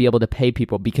if you're going to be able to pay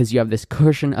people, because you have this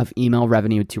cushion of email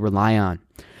revenue to rely on.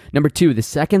 Number two, the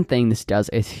second thing this does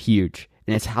is huge,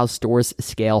 and it's how stores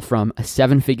scale from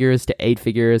 7 figures to 8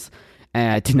 figures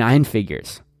to 9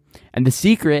 figures. And the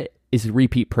secret is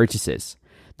repeat purchases.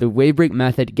 The Wavebreak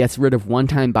method gets rid of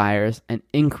one-time buyers and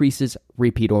increases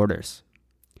repeat orders.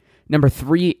 Number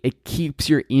 3, it keeps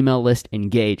your email list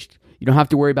engaged. You don't have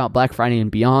to worry about Black Friday and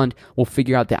beyond. We'll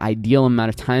figure out the ideal amount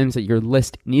of times that your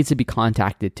list needs to be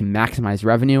contacted to maximize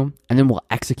revenue, and then we'll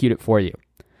execute it for you.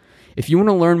 If you want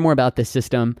to learn more about this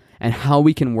system and how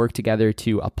we can work together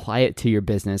to apply it to your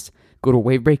business, go to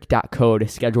wavebreak.co to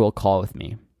schedule a call with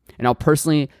me. And I'll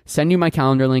personally send you my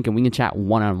calendar link and we can chat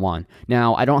one-on-one.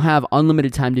 Now, I don't have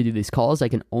unlimited time to do these calls. I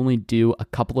can only do a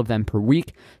couple of them per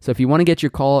week. So if you want to get your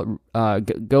call,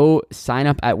 go sign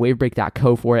up at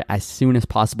wavebreak.co for it as soon as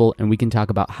possible, and we can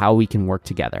talk about how we can work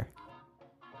together.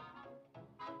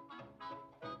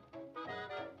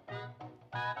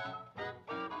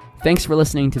 Thanks for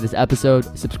listening to this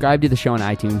episode. Subscribe to the show on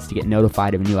iTunes to get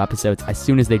notified of new episodes as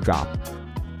soon as they drop.